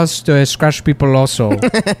she loves to scratch people also.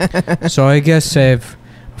 So I guess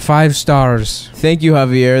 5 stars. Thank you,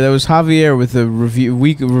 Javier. That was Javier with the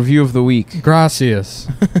review of the week. Gracias.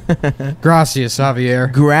 Gracias,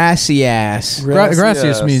 Javier. Gracias.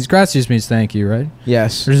 Gracias means thank you, right?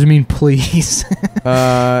 Yes. Or does it mean please?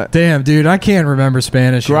 Damn, dude, I can't remember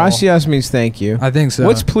Spanish. Gracias means thank you. I think so.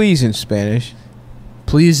 What's please in Spanish?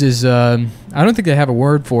 Please is I don't think they have a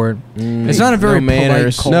word for it. It's not a very polite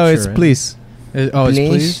manners. culture. No, it's please. It's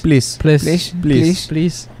please. Please. Please. Please.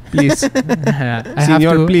 Please. Please. I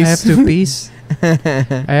Senor, please. I have to piece.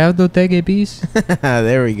 I have to take a piece.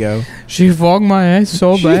 There we go. She fucked my ass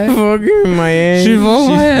so bad. Fucking my ass. She fucked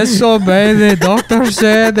my ass so bad. The doctor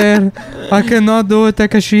said that I cannot do it.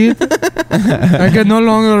 Take a shit. I can no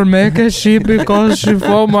longer make a shit because she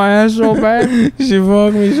fucked my ass so bad. She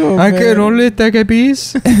fucked me so I bad. can only take a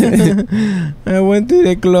piece. I went to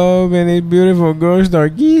the club and a beautiful girl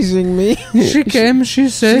started kissing me. She came. She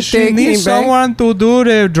said She she take me needs back. someone to do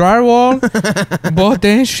the drywall, but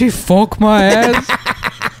then she fucked my ass.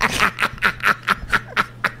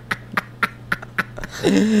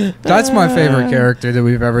 That's my favorite character that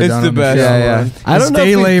we've ever It's done. the on best. The show. Yeah. I It's don't know.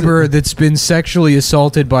 day if we- laborer that's been sexually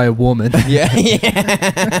assaulted by a woman. Yeah.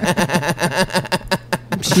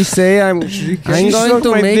 She say I'm going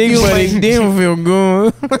to make you but my it didn't feel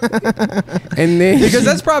good. and then Because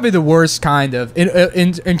that's probably the worst kind of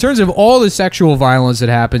in terms of all the sexual violence that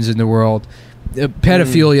happens in the world,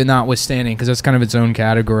 pedophilia notwithstanding, because that's kind of its own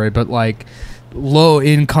category. But like low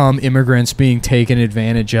income immigrants being taken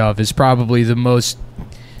advantage of is probably the most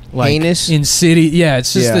like Heinous? insidious. Yeah,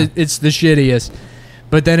 it's just it's the shittiest.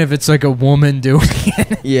 But then if it's like a woman doing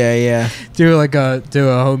it, Yeah. to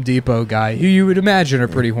a Home Depot guy who you would imagine are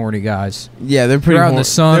pretty horny guys. Yeah, they're pretty They're out in the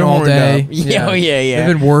sun they're all horned day. up. Yeah, oh, yeah.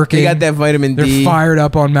 They've been working. They got that vitamin They're D. fired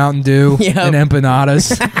up on Mountain Dew Yep. and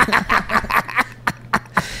empanadas.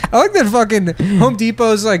 I like that fucking Home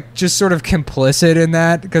Depot's like just sort of complicit in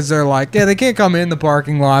that because they're like, yeah, they can't come in the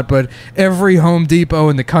parking lot, but every Home Depot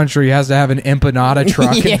in the country has to have an empanada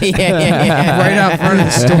truck yeah. right out front of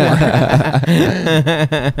the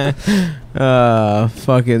store.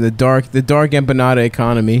 Fucking the dark empanada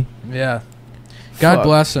economy. Yeah. God Fuck.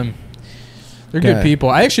 bless them. They're God. good people.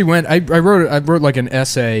 I actually went. I wrote like an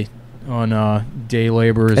essay on day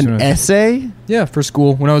laborers. an essay. Yeah, for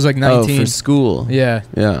school when I was like 19. Oh, for school. Yeah,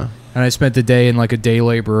 Yeah. and I spent the day in like a day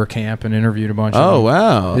laborer camp and interviewed a bunch of Oh them.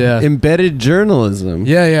 wow. Yeah. Embedded journalism.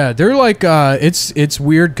 Yeah. They're like it's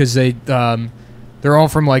weird because they're all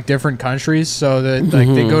from like different countries, so that like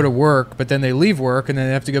they go to work, but then they leave work and then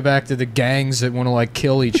they have to go back to the gangs that want to like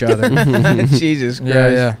kill each other. Jesus Christ.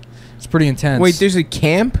 Yeah. It's pretty intense. Wait, there's a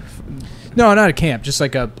camp? No, not a camp, just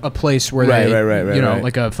like a place where Right, they, right. you know,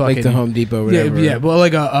 like a fucking Like the Home Depot or yeah, whatever. yeah. Well,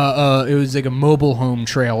 like it was like a mobile home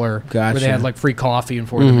trailer where they Gotcha. had like free coffee and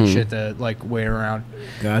for them and shit to like wait around.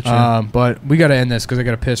 Gotcha. But we got to end this because I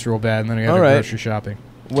got to piss real bad and then I got to All go right. grocery shopping.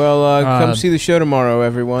 Well, come see the show tomorrow,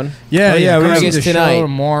 everyone. Yeah, Oh, yeah, Come we see have- the it's show tonight.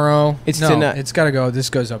 tomorrow. It's no, tonight. It's got to go. This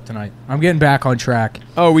goes up tonight. I'm getting back on track.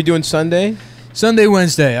 Oh, are we doing Sunday? Sunday,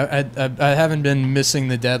 Wednesday. I haven't been missing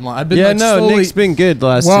the deadline. I've been Yeah, like, no, slowly, Nick's been good the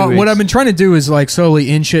last 2 well, weeks. what I've been trying to do is like slowly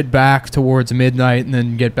inch it back towards midnight and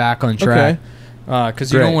then get back on track.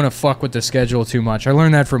 Because you don't Great. want to fuck with the schedule too much. I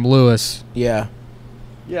learned that from Lewis. Yeah.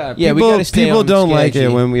 Yeah, Yeah, we people, gotta stay people on don't like it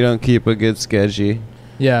schedule. when we don't keep a good schedule.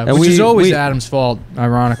 Yeah, And which is we- always we- Adam's fault,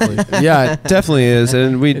 ironically. Yeah, it definitely is,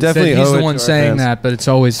 and we It's definitely that he's owe the it one to our saying fans. that, but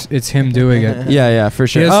it's him doing it. Yeah, for He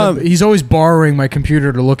sure. has he's always borrowing my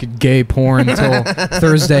computer to look at gay porn until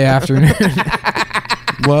Thursday afternoon.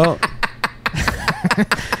 well,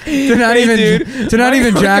 to not Hey, even dude, to not my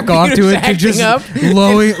even jack off to computer's it, to just acting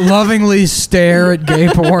up. lovingly stare at gay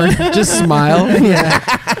porn. just smile.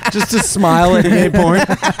 Just to smile at gay porn.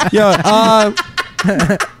 Yo,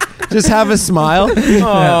 just have a smile.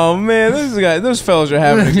 Oh man, those fellas are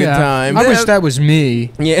having a good Yeah. time. I wish that was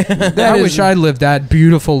me. Yeah. I wish I lived that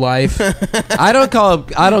beautiful life. I don't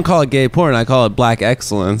call it gay porn. I call it black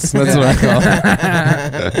excellence. That's what I call it.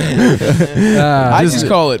 I just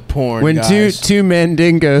call it porn. When guys. two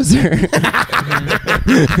mandingos are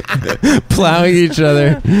plowing each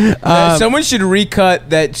other. Someone should recut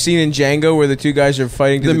that scene in Django where the two guys are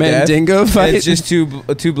fighting to The the death. Mandingo And fight. it's just two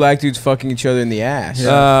black dudes fucking each other in the ass.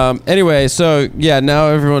 Anyway, so yeah, now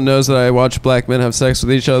everyone knows that I watch black men have sex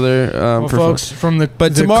with each other. Well, for folks, from the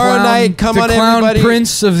But the tomorrow clown- night, come the on, clown everybody.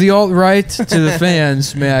 prince of the alt right to the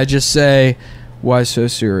fans. May I just say, why so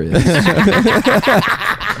serious?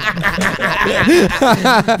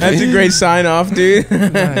 That's a great sign off, dude.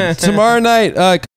 Tomorrow night,